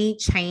definitely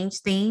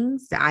changed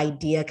things. The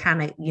idea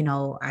kind of,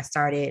 I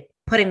started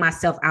putting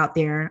myself out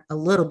there a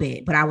little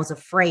bit, but I was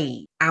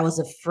afraid. I was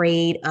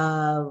afraid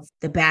of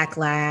the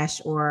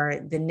backlash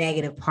or the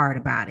negative part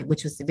about it,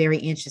 which was very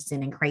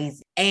interesting and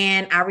crazy.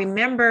 And I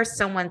remember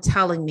someone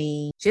telling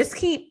me, just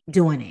keep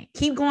doing it.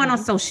 Keep going on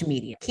social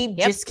media.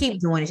 Just keep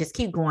doing it. Just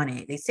keep going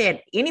it. They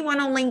said, anyone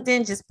on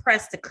LinkedIn, just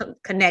press the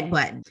connect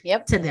button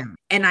to them.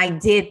 And I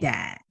did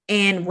that.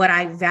 And what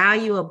I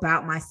value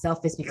about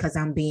myself is because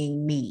I'm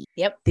being me.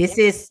 This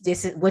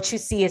is what you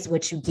see is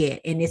what you get.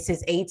 And this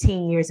is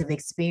 18 years of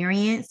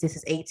experience. This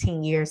is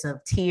 18 years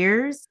of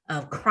tears,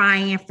 of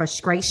crying,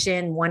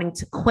 frustration, wanting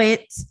to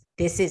quit.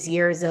 This is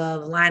years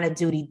of line of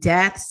duty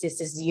deaths. This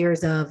is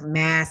years of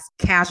mass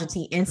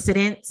casualty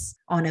incidents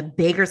on a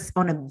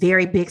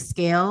very big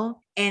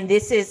scale. And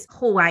this is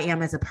who I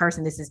am as a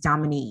person. This is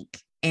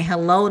Dominique. And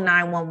Hello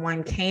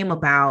 911 came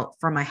about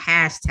from a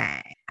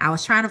hashtag. I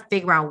was trying to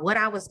figure out what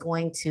I was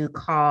going to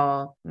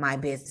call my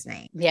business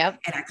name. Yep.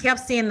 And I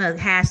kept seeing the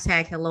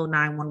hashtag Hello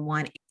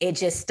 911. It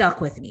just stuck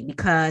with me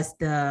because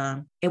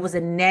it was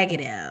a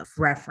negative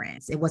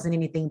reference. It wasn't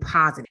anything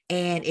positive.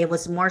 And it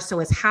was more so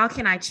as how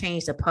can I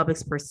change the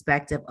public's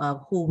perspective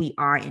of who we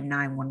are in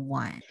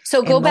 911?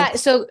 So go back.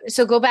 So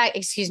go back,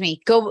 excuse me,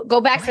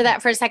 go back for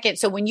that for a second.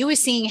 So when you were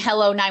seeing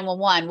Hello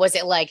 911, was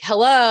it like,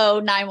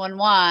 hello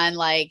 911,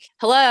 like,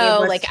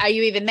 hello, like, are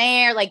you even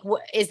there? Like,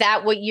 is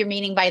that what you're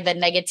meaning by the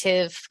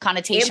negative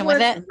connotation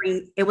with it?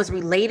 It was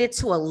related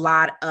to a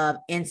lot of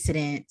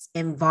incidents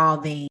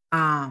involving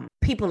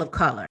people of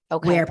color,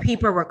 where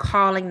people were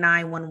calling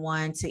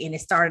 911 and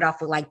it started off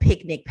with like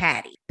Picnic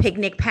Patty.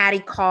 Picnic Patty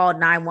called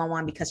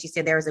 911 because she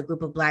said there was a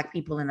group of Black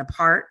people in the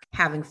park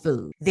having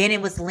food. Then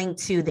it was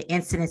linked to the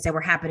incidents that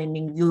were happening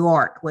in New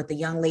York with the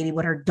young lady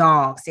with her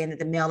dog saying that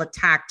the male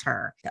attacked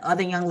her. The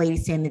other young lady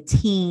saying the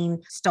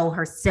teen stole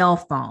her cell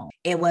phone.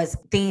 It was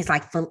things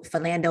like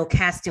Philando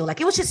Castile.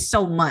 Like, it was just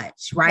so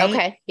much, right?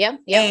 Okay. Yep.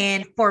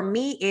 And for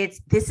me,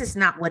 this is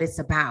not what it's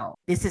about.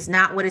 This is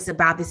not what it's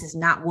about. This is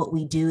not what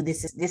we do.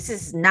 This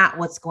is not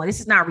what's going. This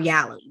is not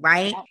reality,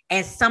 right? Yep.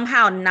 And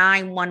somehow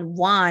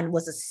 911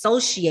 was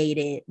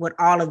associated with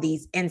all of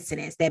these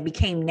incidents that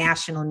became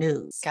national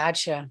news.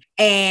 Gotcha.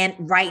 And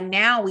right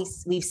now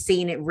we've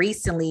seen it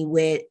recently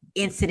with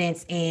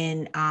incidents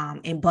in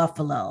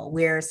Buffalo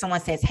where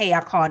someone says, hey,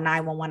 I called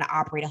 911, the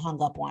operator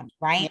hung up on me,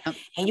 right? Yep.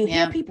 And you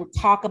hear people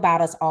talk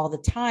about us all the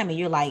time and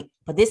you're like,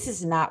 but this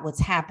is not what's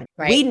happening.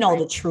 Right. We know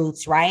the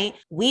truths, right?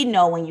 We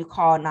know when you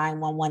call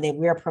 911 that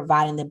we're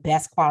providing the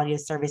best quality of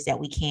service that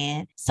we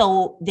can.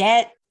 So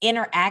that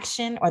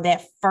interaction or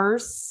that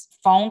first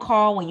phone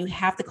call when you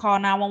have to call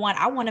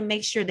 911, I want to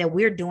make sure that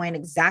we're doing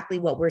exactly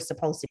what we're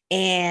supposed to.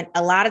 And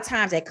a lot of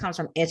times that comes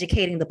from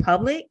educating the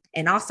public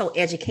and also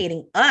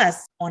educating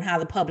us on how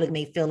the public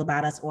may feel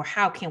about us or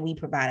how can we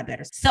provide a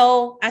better.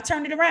 So I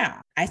turned it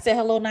around. I said,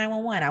 hello,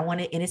 911. I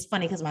want it. And it's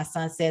funny because my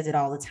son says it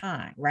all the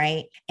time.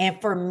 Right. And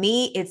for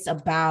me, it's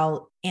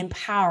about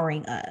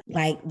empowering us.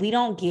 Like, we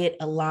don't get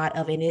a lot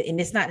of it. And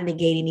it's not to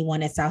negate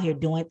anyone that's out here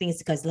doing things,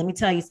 because let me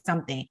tell you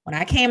something. When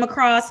I came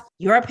across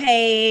your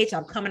page,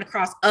 I'm coming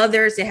across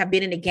others that have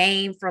been in the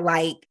game for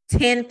like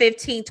 10,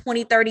 15,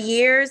 20, 30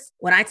 years.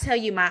 When I tell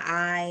you my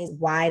eyes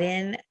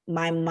widen,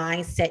 my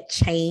mindset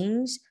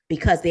changed,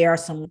 because there are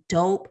some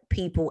dope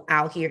people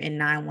out here in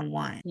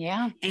 911.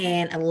 Yeah.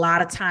 And a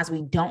lot of times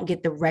we don't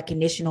get the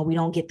recognition or we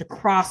don't get the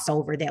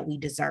crossover that we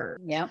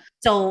deserve. Yeah.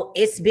 So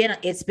it's been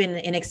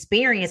an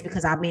experience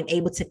because I've been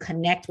able to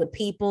connect with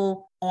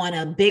people on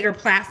a bigger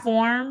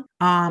platform.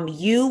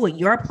 You with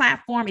your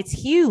platform, it's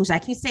huge.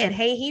 Like you said,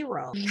 hey,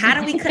 hero, how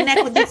do we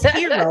connect with this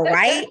hero,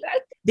 right?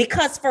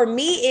 Because for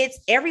me, it's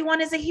everyone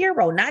is a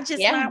hero, not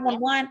just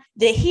 911.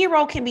 The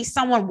hero can be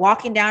someone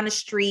walking down the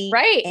street,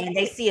 right, and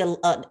they see an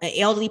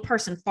elderly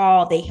person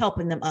fall, they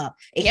helping them up.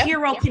 A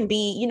hero can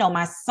be,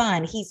 my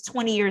son, he's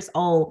 20 years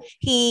old.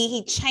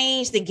 He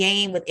changed the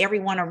game with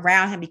everyone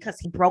around him because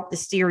he broke the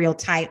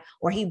stereotype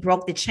or he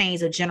broke the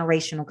chains of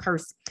generational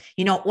curse,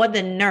 or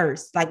the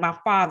nurse, like my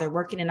father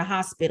working in the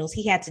hospitals,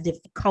 he had to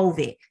defeat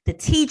COVID. The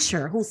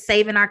teacher who's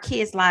saving our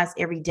kids' lives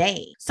every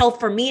day. So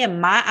for me,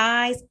 in my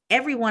eyes,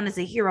 everyone is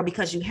a hero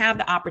because you have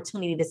the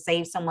opportunity to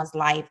save someone's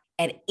life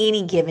at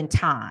any given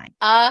time.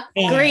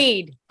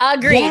 Agreed.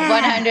 Yeah.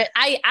 100.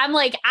 I'm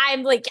like,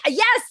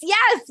 yes.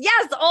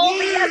 All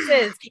the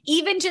yeses.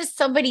 Even just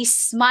somebody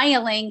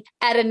smiling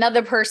at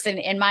another person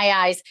in my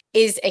eyes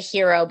is a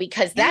hero,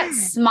 because that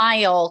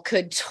smile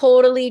could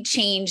totally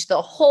change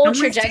the whole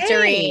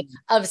trajectory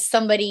of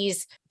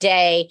somebody's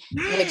day,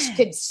 which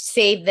could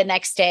save the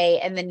next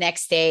day and the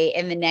next day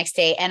and the next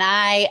day. And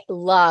I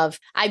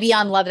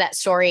beyond love that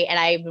story. And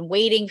I've been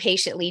waiting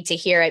patiently to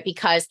hear it,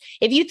 because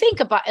if you think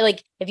about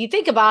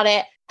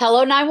it,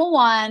 hello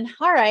 911.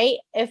 All right.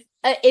 If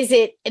is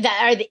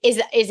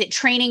it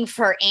training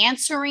for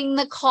answering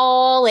the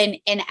call? And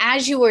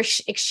as you were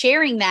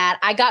sharing that,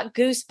 I got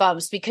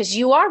goosebumps, because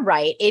you are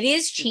right. It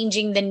is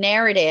changing the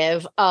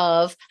narrative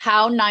of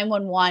how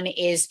 911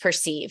 is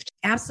perceived.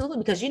 Absolutely.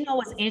 Because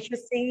what's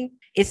interesting?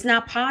 It's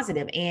not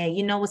positive. And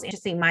what's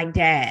interesting? My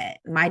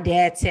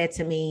dad said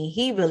to me,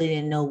 he really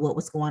didn't know what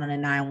was going on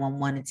in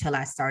 911 until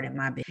I started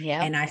my business.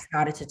 Yep. And I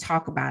started to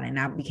talk about it, and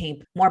I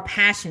became more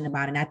passionate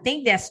about it. And I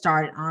think that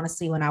started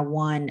honestly when I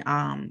won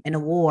an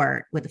award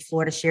with the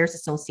Florida Sheriff's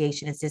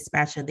Association as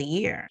Dispatcher of the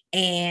Year.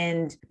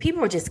 And people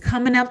were just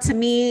coming up to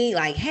me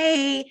like,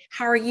 hey,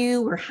 how are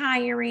you? We're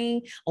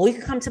hiring. Oh, you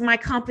can come to my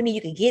company.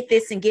 You can get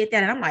this and get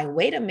that. And I'm like,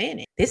 wait a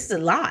minute, this is a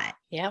lot.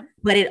 Yeah.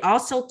 But it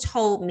also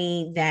told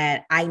me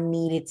that I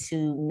needed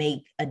to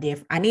make a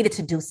difference. I needed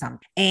to do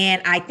something.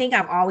 And I think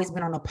I've always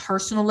been on a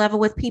personal level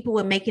with people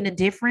with making a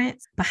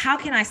difference. But how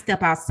can I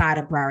step outside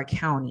of Broward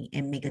County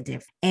and make a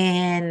difference?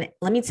 And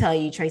let me tell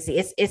you,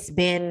 Tracy,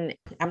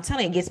 I'm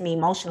telling you, it gets me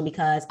emotional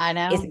because I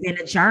know it's been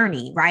a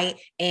journey, right?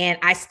 And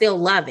I still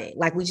love it.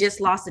 Like, we just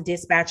lost a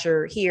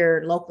dispatcher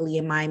here locally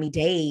in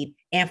Miami-Dade.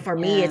 And for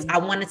me, I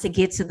wanted to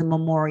get to the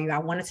memorial. I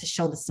wanted to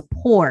show the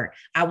support.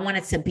 I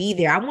wanted to be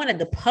there. I wanted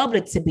the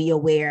public to be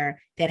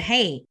aware that,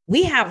 hey,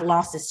 we have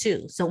losses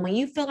too. So when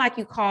you feel like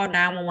you call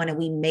 911 and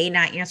we may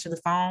not answer the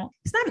phone,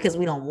 it's not because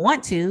we don't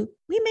want to.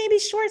 We may be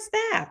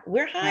short-staffed.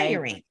 We're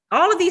hiring. Right.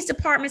 All of these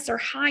departments are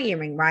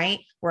hiring, right?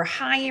 We're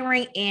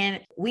hiring, and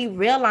we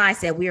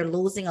realize that we are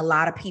losing a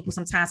lot of people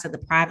sometimes to the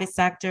private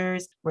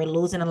sectors. We're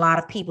losing a lot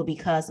of people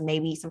because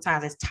maybe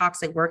sometimes it's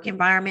toxic work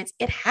environments.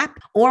 It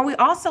happens. Or we're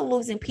also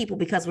losing people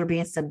because we're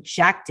being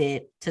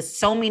subjected to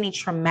so many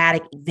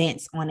traumatic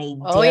events on a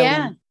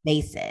daily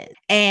basis.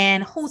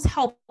 And who's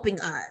helping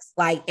us?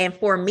 Like, and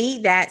for me,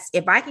 that's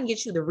if I can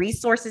get you the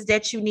resources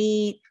that you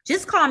need,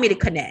 just call me to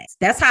connect.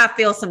 That's how I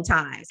feel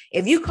sometimes.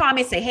 If you call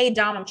me and say, hey,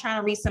 Dom, I'm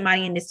trying to reach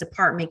somebody in this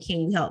department.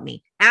 Can you help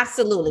me?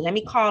 Absolutely. Let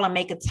me call and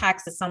make a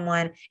text to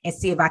someone and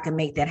see if I can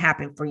make that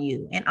happen for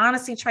you. And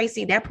honestly,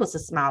 Tracy, that puts a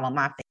smile on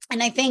my face.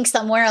 And I think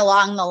somewhere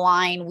along the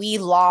line, we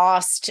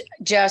lost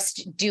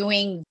just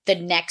doing the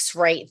next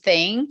right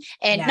thing.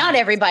 And not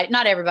everybody,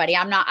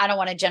 I don't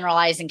want to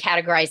generalize and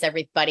categorize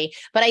everybody,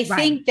 but I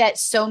think that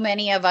so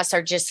many of us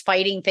are just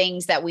fighting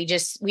things that we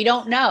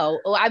don't know.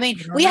 I mean,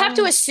 we have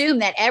to assume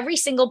that every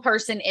single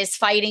person is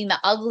fighting the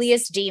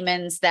ugliest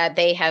demons that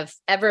they have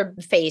ever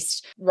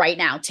faced right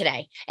now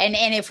today. And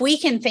if we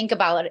can think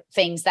about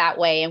things that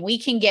way, and we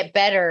can get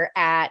better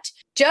at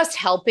just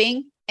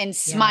helping and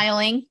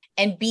smiling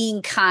and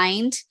being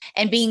kind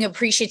and being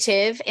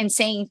appreciative and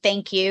saying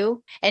thank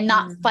you and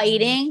not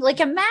fighting.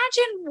 Like,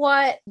 imagine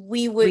what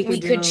we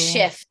could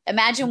shift.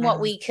 Imagine what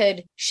we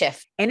could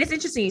shift. And it's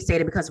interesting you say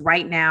that, because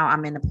right now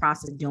I'm in the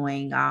process of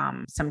doing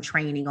some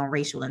training on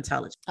racial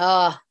intelligence.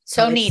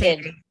 So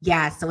needed.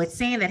 So it's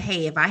saying that,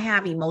 hey, if I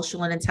have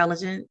emotional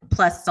intelligence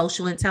plus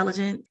social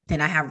intelligence,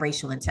 then I have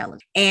racial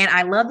intelligence. And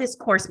I love this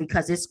course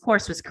because this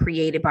course was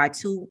created by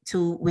two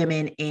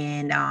women.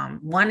 And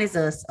one is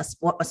a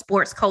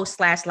sports coach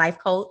 / life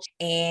coach.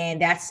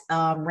 And that's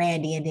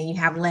Randy. And then you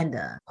have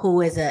Linda,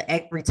 who is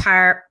a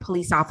retired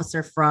police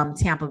officer from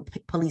Tampa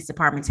Police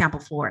Department, Tampa,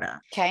 Florida.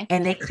 Okay.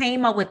 And they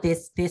came up with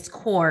this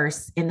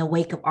course in the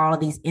wake of all of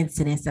these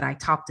incidents that I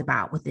talked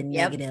about with the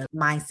negative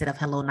mindset of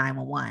Hello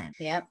 911.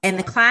 Yep. And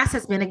the class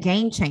has been a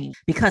game changer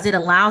because it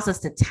allows us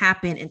to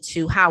tap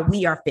into how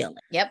we are feeling.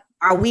 Yep.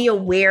 Are we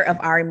aware of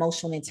our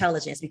emotional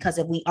intelligence? Because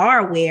if we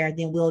are aware,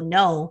 then we'll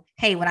know,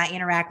 hey, when I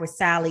interact with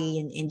Sally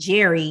and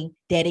Jerry,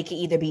 that it can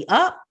either be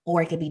up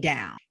or it could be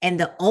down. And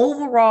the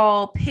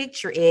overall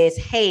picture is,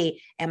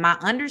 hey, am I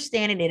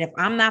understanding that if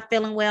I'm not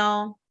feeling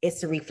well,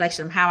 it's a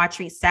reflection of how I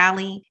treat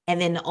Sally? And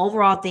then the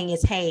overall thing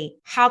is, hey,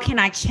 how can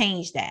I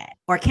change that?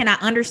 Or can I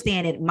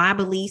understand that my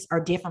beliefs are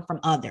different from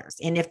others?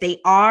 And if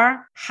they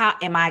are, how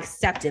am I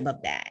accepting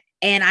of that?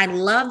 And I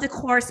love the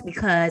course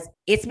because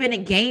it's been a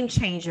game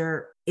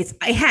changer. It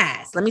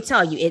has. Let me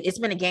tell you, it's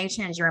been a game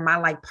changer in my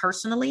life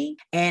personally.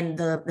 And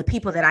the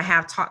people that I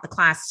have taught the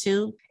class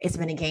to, it's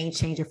been a game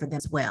changer for them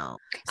as well.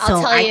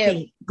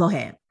 Go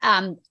ahead.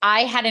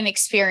 I had an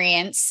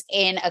experience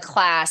in a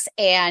class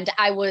and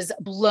I was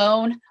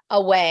blown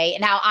away.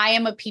 Now, I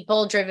am a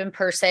people-driven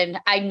person.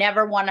 I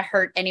never want to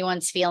hurt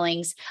anyone's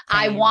feelings. Same.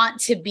 I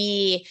want to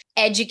be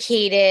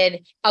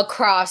educated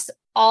across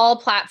all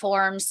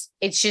platforms.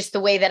 It's just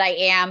the way that I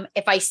am.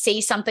 If I say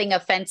something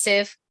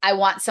offensive, I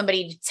want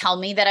somebody to tell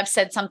me that I've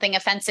said something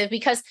offensive,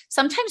 because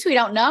sometimes we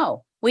don't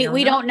know.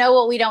 We don't know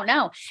what we don't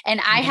know. And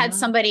I had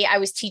somebody, I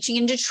was teaching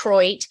in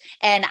Detroit,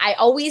 and I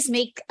always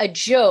make a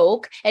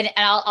joke, and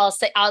I'll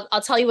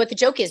tell you what the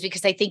joke is,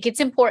 because I think it's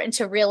important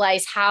to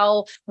realize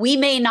how we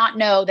may not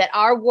know that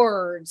our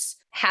words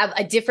have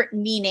a different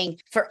meaning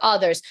for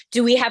others.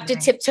 Do we have to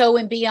tiptoe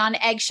and be on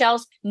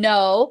eggshells?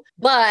 No.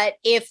 But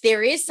if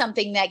there is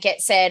something that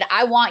gets said,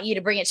 I want you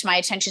to bring it to my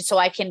attention so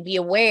I can be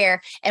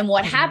aware. And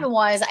what happened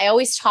was, I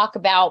always talk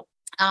about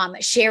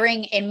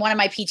sharing in one of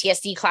my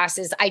PTSD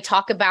classes. I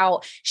talk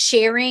about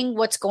sharing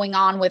what's going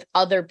on with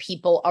other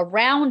people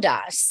around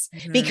us,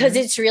 because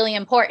it's really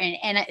important.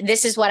 And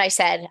this is what I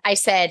said. I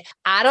said,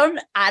 I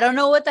don't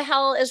know what the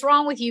hell is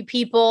wrong with you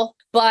people,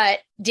 but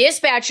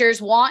dispatchers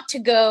want to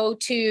go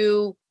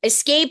to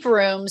escape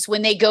rooms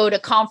when they go to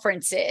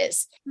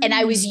conferences. And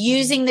I was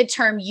using the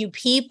term "you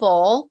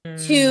people"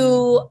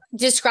 to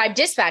describe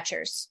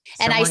dispatchers.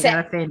 And I said,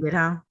 got offended,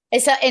 huh?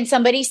 And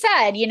somebody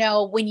said,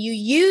 when you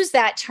use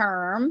that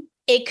term,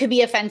 it could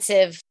be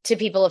offensive to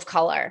people of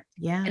color.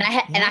 Yeah. And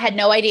I had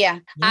no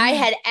idea. Yeah. I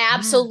had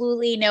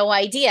absolutely no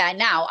idea.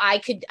 Now I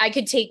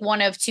could take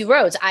one of two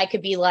roads. I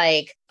could be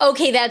like,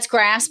 okay, that's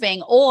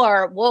grasping,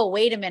 or whoa,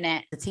 wait a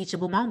minute. It's a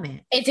teachable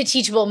moment. It's a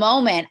teachable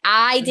moment.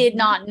 I did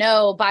not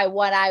know by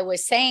what I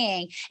was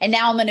saying. And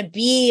now I'm going to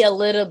be a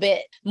little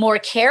bit more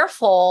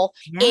careful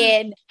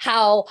in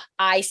how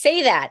I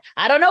say that.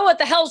 I don't know what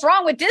the hell's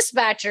wrong with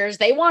dispatchers.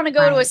 They want to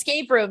go to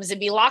escape rooms and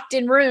be locked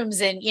in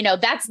rooms. And,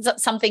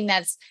 that's something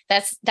that's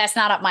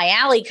not up my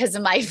alley because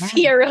of my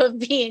fear of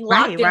being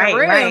locked in a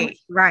room.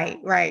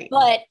 Right.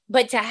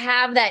 But to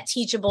have that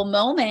teachable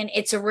moment,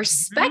 it's a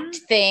respect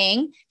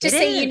thing to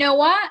say, you know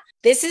what?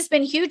 This has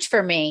been huge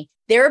for me.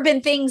 There have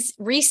been things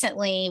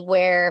recently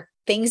where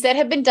things that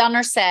have been done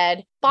or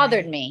said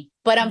bothered me.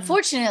 But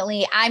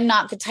unfortunately, I'm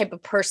not the type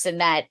of person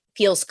that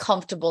feels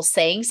comfortable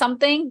saying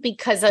something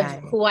because of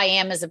who I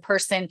am as a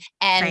person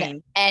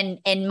and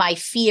my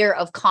fear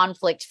of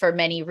conflict for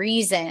many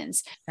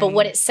reasons. But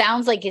what it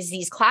sounds like is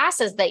these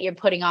classes that you're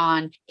putting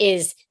on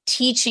is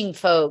teaching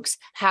folks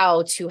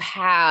how to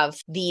have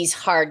these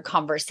hard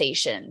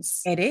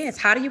conversations. It is.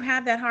 How do you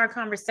have that hard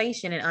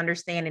conversation and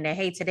understanding that,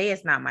 hey, today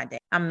is not my day.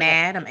 I'm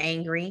mad, I'm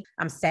angry,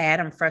 I'm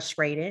sad, I'm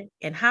frustrated.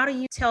 And how do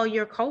you tell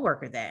your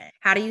coworker that?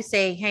 How do you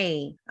say,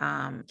 hey,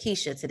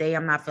 Keisha, today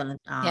I'm not feeling,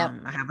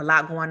 I have a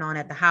lot going on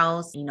at the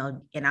house,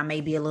 and I may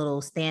be a little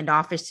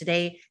standoffish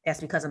today. That's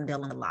because I'm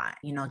dealing a lot,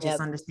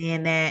 just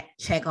understand that,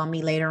 check on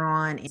me later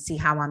on and see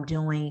how I'm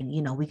doing.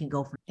 We can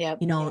go from,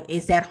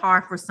 is that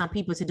hard for some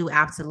people to do?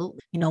 Absolutely.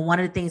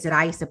 One of the things that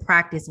I used to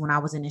practice when I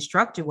was an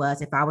instructor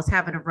was if I was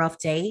having a rough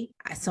day,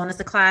 as soon as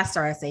the class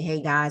started, I say, hey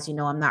guys,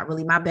 I'm not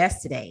really my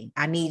best today.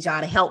 I need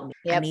y'all to help me.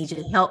 I need you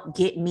to help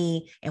get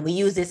me. And we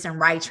use this in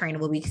right training.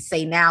 What we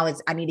say now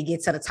is I need to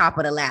get to the top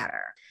of the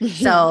ladder.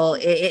 So,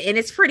 and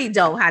it's pretty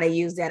dope how to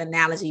use that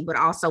analogy, but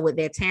also with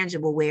that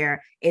tangible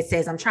where it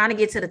says, I'm trying to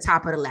get to the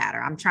top of the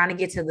ladder. I'm trying to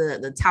get to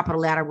the top of the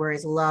ladder where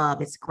it's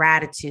love, it's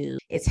gratitude,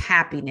 it's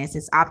happiness,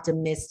 it's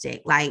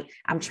optimistic. Like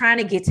I'm trying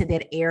to get to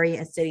that area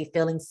instead of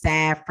feeling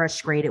sad,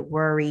 frustrated,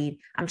 worried.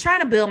 I'm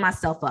trying to build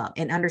myself up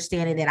and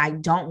understanding that I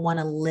don't want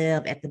to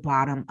live at the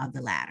bottom of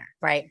the ladder.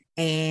 Right.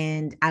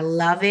 And I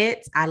love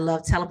it. I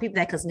love telling people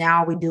that because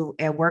now we do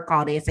at work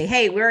all day and say,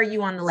 hey, where are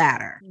you on the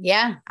ladder?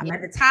 Yeah. I'm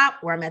at the top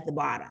or I'm at the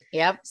bottom.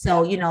 Yep.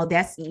 So,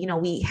 that's,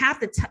 we have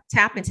to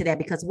tap into that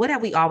because what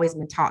have we always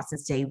been taught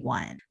since day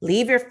one?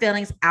 Leave your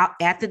feelings out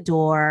at the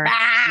door.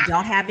 You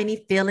don't have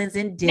any feelings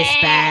in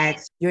dispatch.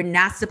 You're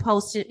not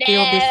supposed to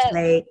feel this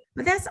way.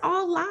 But that's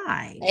all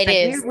lies. It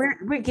is.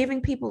 We're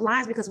giving people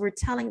lies because we're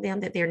telling them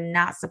that they're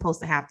not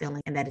supposed to have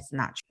feelings and that it's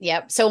not true.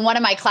 Yep. So one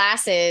of my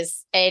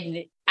classes,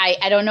 and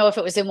I don't know if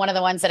it was in one of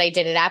the ones that I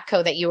did at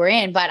APCO that you were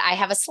in, but I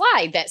have a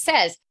slide that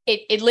says,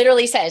 it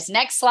literally says,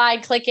 next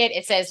slide, click it.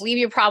 It says, leave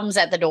your problems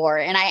at the door.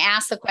 And I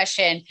asked the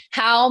question,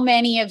 how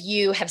many of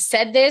you have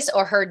said this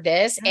or heard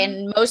this?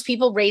 And most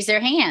people raise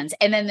their hands.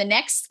 And then the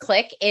next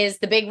click is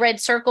the big red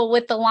circle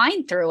with the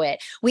line through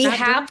it. We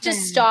have to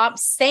stop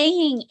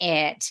saying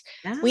it.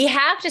 We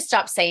have to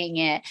stop saying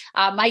it.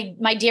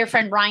 My dear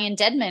friend, Ryan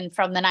Dedman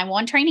from the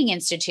 911 Training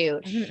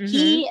Institute,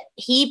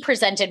 he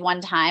presented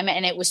one time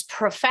and it was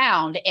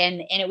profound.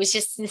 And it was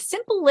just this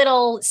simple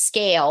little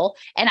scale.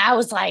 And I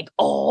was like,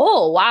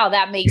 oh, wow,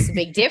 that makes a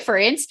big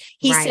difference.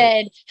 He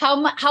said,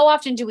 how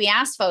often do we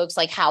ask folks,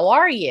 like, how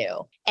are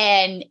you?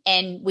 And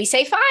we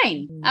say,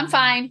 fine, I'm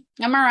fine.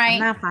 I'm all right. I'm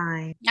not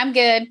fine. I'm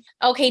good.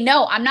 Okay.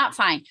 No, I'm not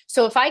fine.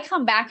 So if I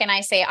come back and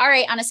I say, all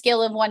right, on a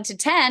scale of 1 to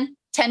 10,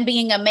 10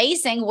 being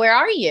amazing, where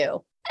are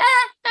you?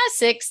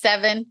 6,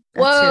 7.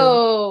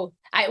 Whoa.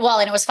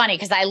 And it was funny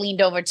because I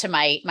leaned over to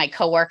my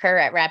coworker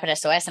at Rapid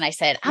SOS and I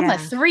said, I'm a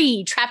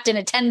 3 trapped in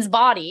a 10's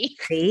body.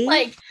 See?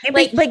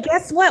 But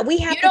guess what? We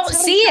have to don't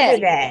see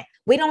it. That.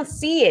 We don't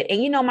see it.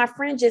 And my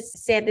friend just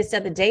said this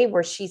other day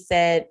where she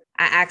said,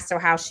 I asked her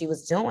how she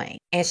was doing.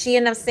 And she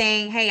ended up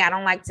saying, hey, I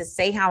don't like to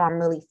say how I'm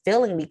really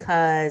feeling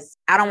because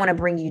I don't want to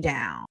bring you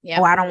down.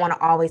 Or I don't want to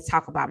always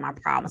talk about my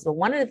problems. But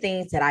one of the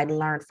things that I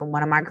learned from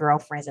one of my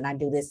girlfriends, and I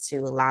do this to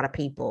a lot of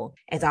people,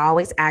 is I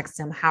always ask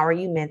them, how are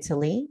you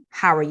mentally?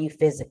 How are you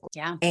physically?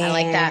 Yeah, I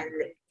like that.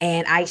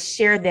 And I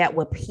share that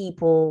with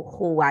people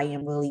who I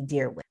am really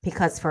dear with,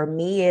 because for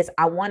me is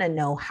I want to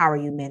know, how are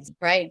you mentally?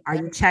 Right. Are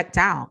you checked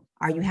out?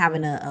 Are you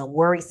having a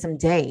worrisome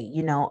day?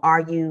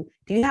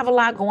 Do you have a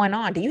lot going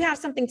on? Do you have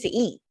something to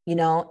eat?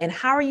 And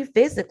how are you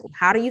physically?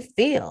 How do you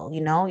feel?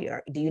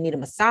 Do you need a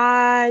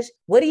massage?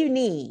 What do you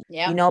need?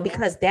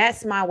 Because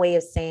that's my way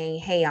of saying,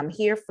 hey, I'm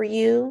here for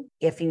you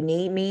if you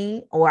need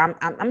me, or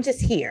I'm just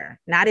here.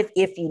 Not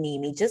if you need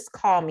me, just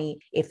call me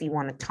if you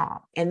want to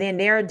talk. And then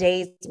there are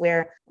days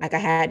where, like I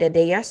had that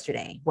day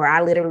yesterday, where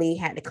I literally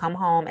had to come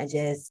home and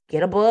just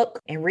get a book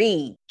and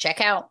read.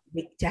 Check out.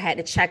 I had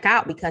to check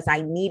out because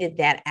I needed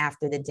that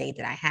after the day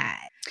that I had.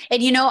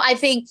 And,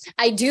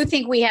 I do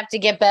think we have to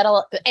get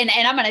better. And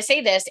I'm going to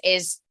say this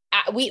is,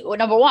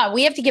 number one,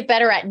 we have to get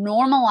better at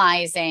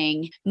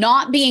normalizing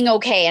not being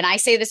okay. And I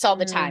say this all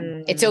the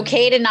time. It's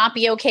okay to not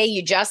be okay.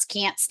 You just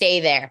can't stay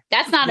there.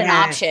 That's not an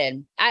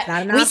option.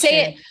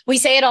 We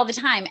say it all the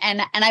time.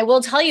 And I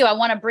will tell you, I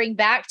want to bring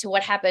back to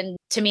what happened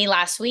to me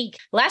last week.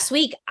 Last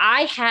week,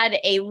 I had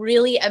a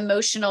really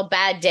emotional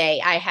bad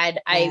day.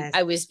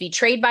 I was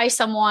betrayed by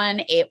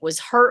someone. It was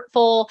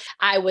hurtful.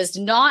 I was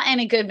not in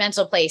a good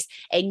mental place.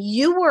 And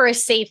you were a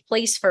safe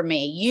place for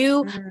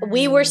me.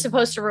 We were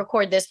supposed to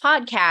record this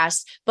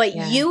podcast, but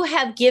you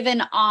have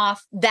given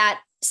off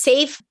that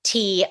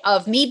safety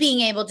of me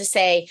being able to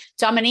say,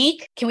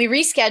 Dominique, can we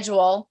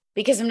reschedule?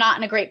 Because I'm not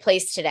in a great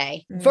place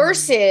today.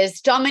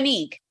 Versus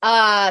Dominique,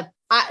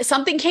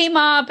 something came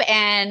up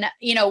and,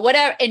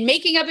 whatever, and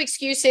making up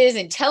excuses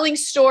and telling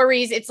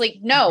stories. It's like,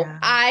 no,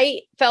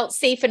 I felt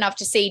safe enough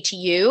to say to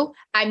you,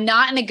 I'm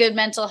not in a good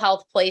mental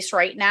health place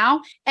right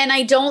now. And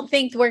I don't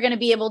think we're going to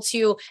be able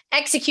to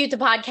execute the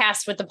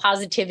podcast with the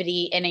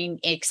positivity and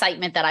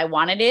excitement that I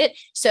wanted it.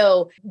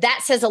 So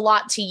that says a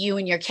lot to you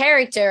and your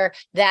character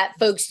that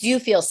folks do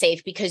feel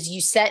safe because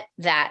you set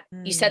that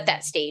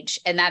stage.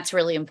 And that's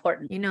really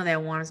important.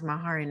 That warms my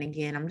heart. And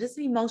again, I'm just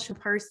an emotional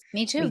person.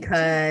 Me too.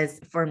 Because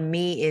for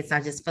me,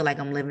 I just feel like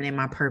I'm living in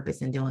my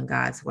purpose and doing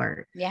God's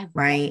work. Yeah.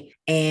 Right.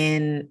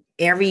 And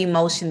every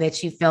emotion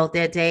that you felt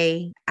that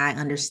day, I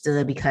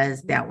understood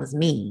because that was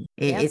me.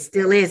 It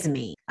still is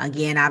me.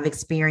 Again, I've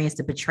experienced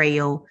a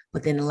betrayal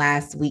within the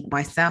last week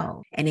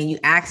myself. And then you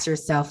ask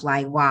yourself,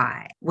 like,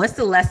 why? What's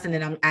the lesson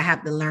that I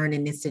have to learn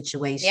in this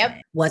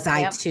situation? Was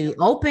I too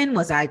open?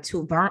 Was I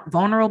too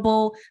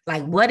vulnerable?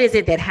 Like, what is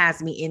it that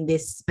has me in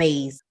this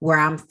space where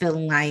I'm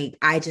feeling like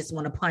I just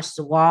want to punch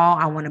the wall?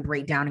 I want to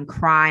break down and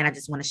cry and I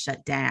just want to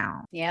shut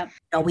down.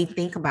 We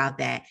think about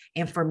that.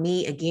 And for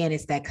me, again,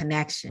 it's that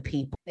connection,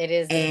 people. It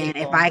is. And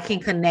if I can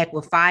connect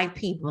with 5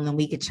 people and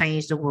we could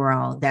change the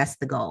world, that's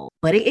the goal.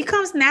 But it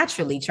comes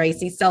naturally,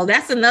 Tracy. So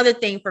that's another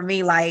thing for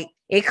me. Like,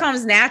 it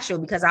comes natural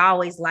because I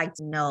always like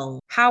to know,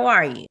 how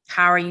are you?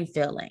 How are you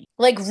feeling?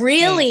 Like,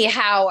 really,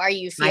 how are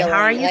you feeling? Like, how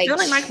are you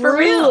feeling? Like, for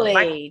real.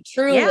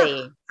 Truly.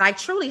 Yeah. Like,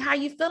 truly, how are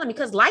you feeling?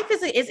 Because life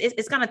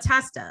is going to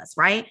test us,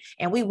 right?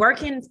 And we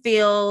work in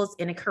fields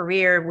in a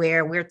career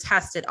where we're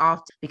tested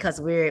often because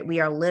we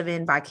are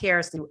living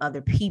vicariously through other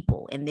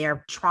people and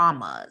their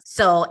traumas.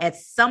 So at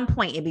some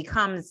point it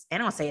becomes, I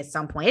don't say at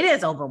some point, it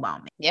is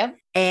overwhelming. Yeah.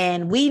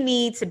 And we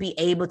need to be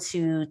able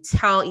to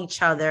tell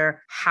each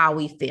other how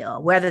we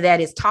feel, whether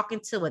that is talking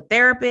to a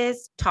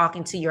therapist,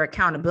 talking to your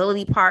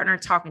accountability partner,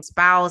 talking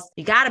spouse.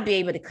 You got to be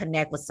able to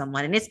connect with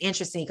someone. And it's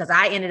interesting because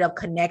I ended up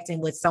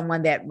connecting with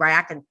someone that, right,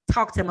 I could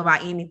talk to him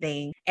about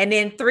anything. And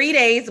then 3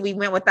 days we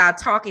went without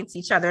talking to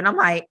each other. And I'm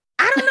like,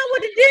 I don't know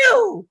what to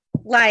do.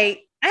 Like,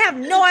 I have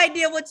no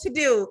idea what to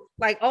do.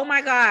 Like, oh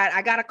my God,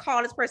 I got to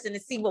call this person to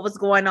see what was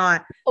going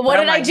on. What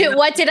did I do?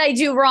 What did I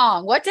do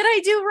wrong? What did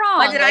I do wrong?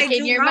 What did I do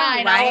in your wrong,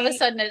 mind, right? all of a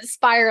sudden it's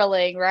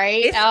spiraling,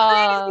 right? It's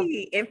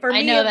crazy. And for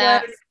me,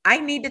 I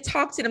need to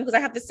talk to them because I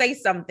have to say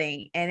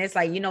something. And it's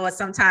like, you know what?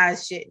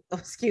 Sometimes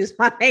excuse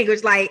my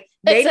language, like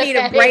they need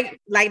a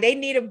break. Like they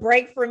need a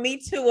break from me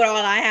too with all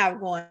I have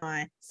going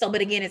on. So,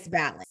 but again, it's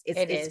balance.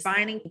 It's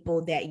finding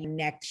people that you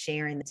connect,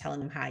 sharing, and telling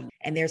them how you,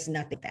 and there's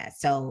nothing that.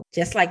 So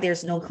just like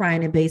there's no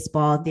crying in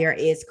baseball, there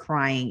is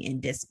crying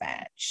in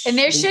dispatch. And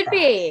there should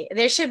be.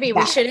 We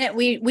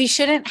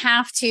shouldn't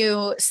have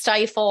to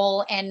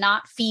stifle and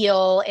not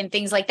feel and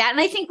things like that. And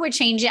I think we're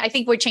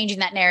changing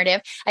that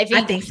narrative. I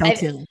think so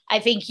too. I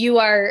think you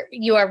are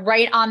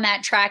right on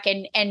that track.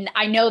 And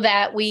I know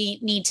that we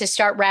need to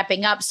start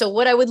wrapping up. So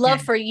what I would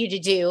love for you to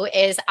do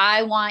is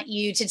I want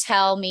you to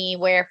tell me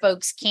where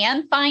folks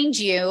can find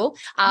you,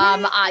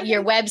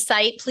 your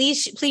website.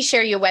 Please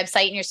share your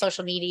website and your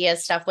social media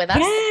stuff with us.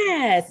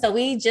 Yeah. So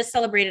we just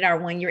celebrated our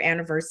 1-year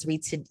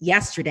anniversary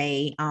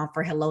yesterday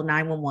for Hello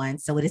 911.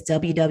 So it is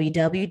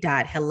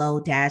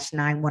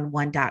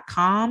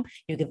www.hello-911.com.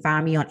 You can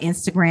find me on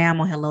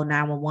Instagram on Hello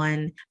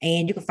 911,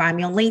 and you can find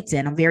me on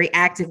LinkedIn. I'm very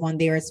active on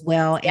there as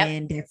well. Yep.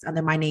 And that's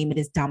under my name. It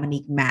is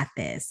Dominique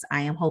Mathis. I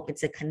am hoping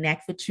to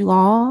connect with you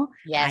all.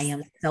 Yes. I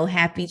am so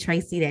happy,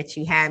 Tracy, that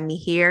you have me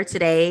here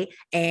today.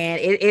 And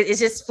it's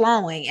just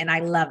flowing and I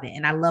love it.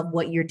 And I love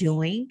what you're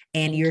doing.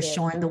 And you're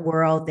showing the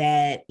world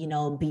that,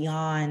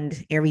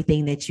 beyond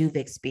everything that you've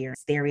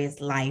experienced, there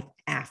is life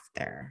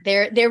after.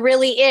 There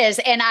really is.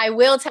 And I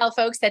will tell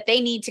folks that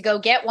they need to go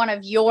get one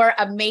of your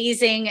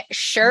amazing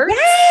shirts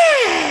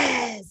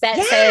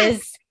that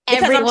says, I'm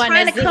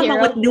trying to come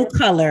up with new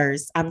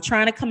colors.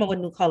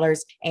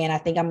 And I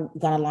think I'm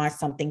going to launch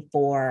something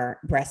for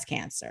breast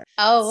cancer.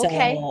 Oh,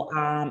 okay. So,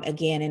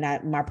 again,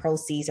 my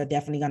proceeds are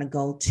definitely going to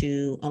go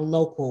to a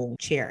local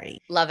charity.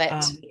 Love it.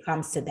 When it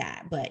comes to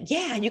that. But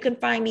yeah, you can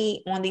find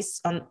me on these,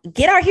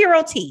 Get Our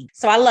Hero Tee.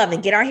 So I love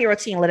it. Get Our Hero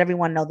Tee and let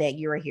everyone know that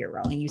you're a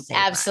hero and you say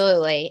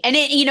absolutely. And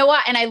you know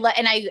what? And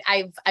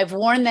I've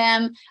worn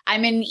them.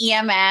 I'm in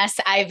EMS.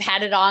 I've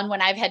had it on when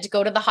I've had to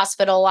go to the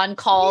hospital on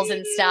calls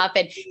and stuff.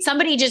 And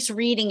somebody just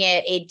reading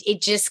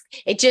it just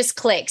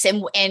clicks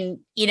and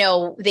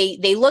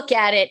they look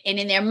at it and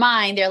in their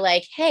mind they're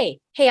like, hey,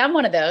 I'm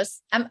one of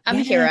those. I'm a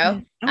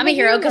hero. I'm a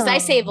hero because I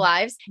save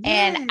lives.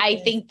 Yes. And I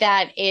think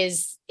that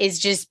is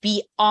just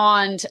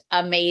beyond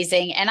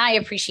amazing. And I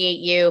appreciate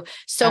you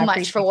so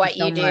much for what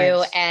you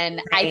do. And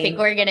right. I think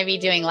we're going to be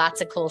doing lots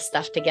of cool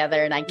stuff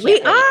together. And I can't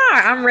wait.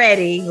 I'm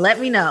ready.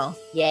 Let me know.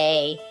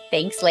 Yay.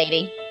 Thanks,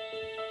 lady.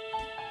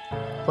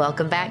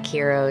 Welcome back,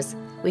 heroes.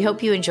 We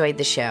hope you enjoyed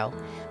the show.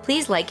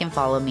 Please like and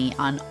follow me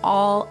on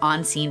all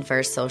On Scene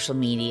First social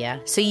media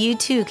so you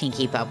too can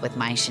keep up with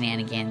my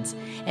shenanigans.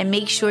 And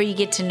make sure you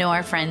get to know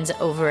our friends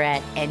over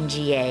at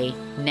NGA,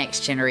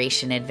 Next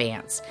Generation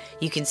Advance.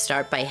 You can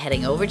start by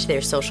heading over to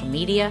their social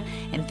media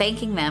and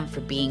thanking them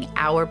for being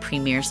our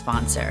premier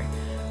sponsor.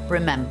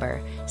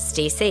 Remember,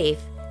 stay safe,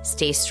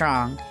 stay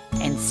strong,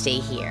 and stay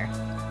here.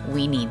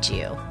 We need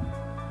you.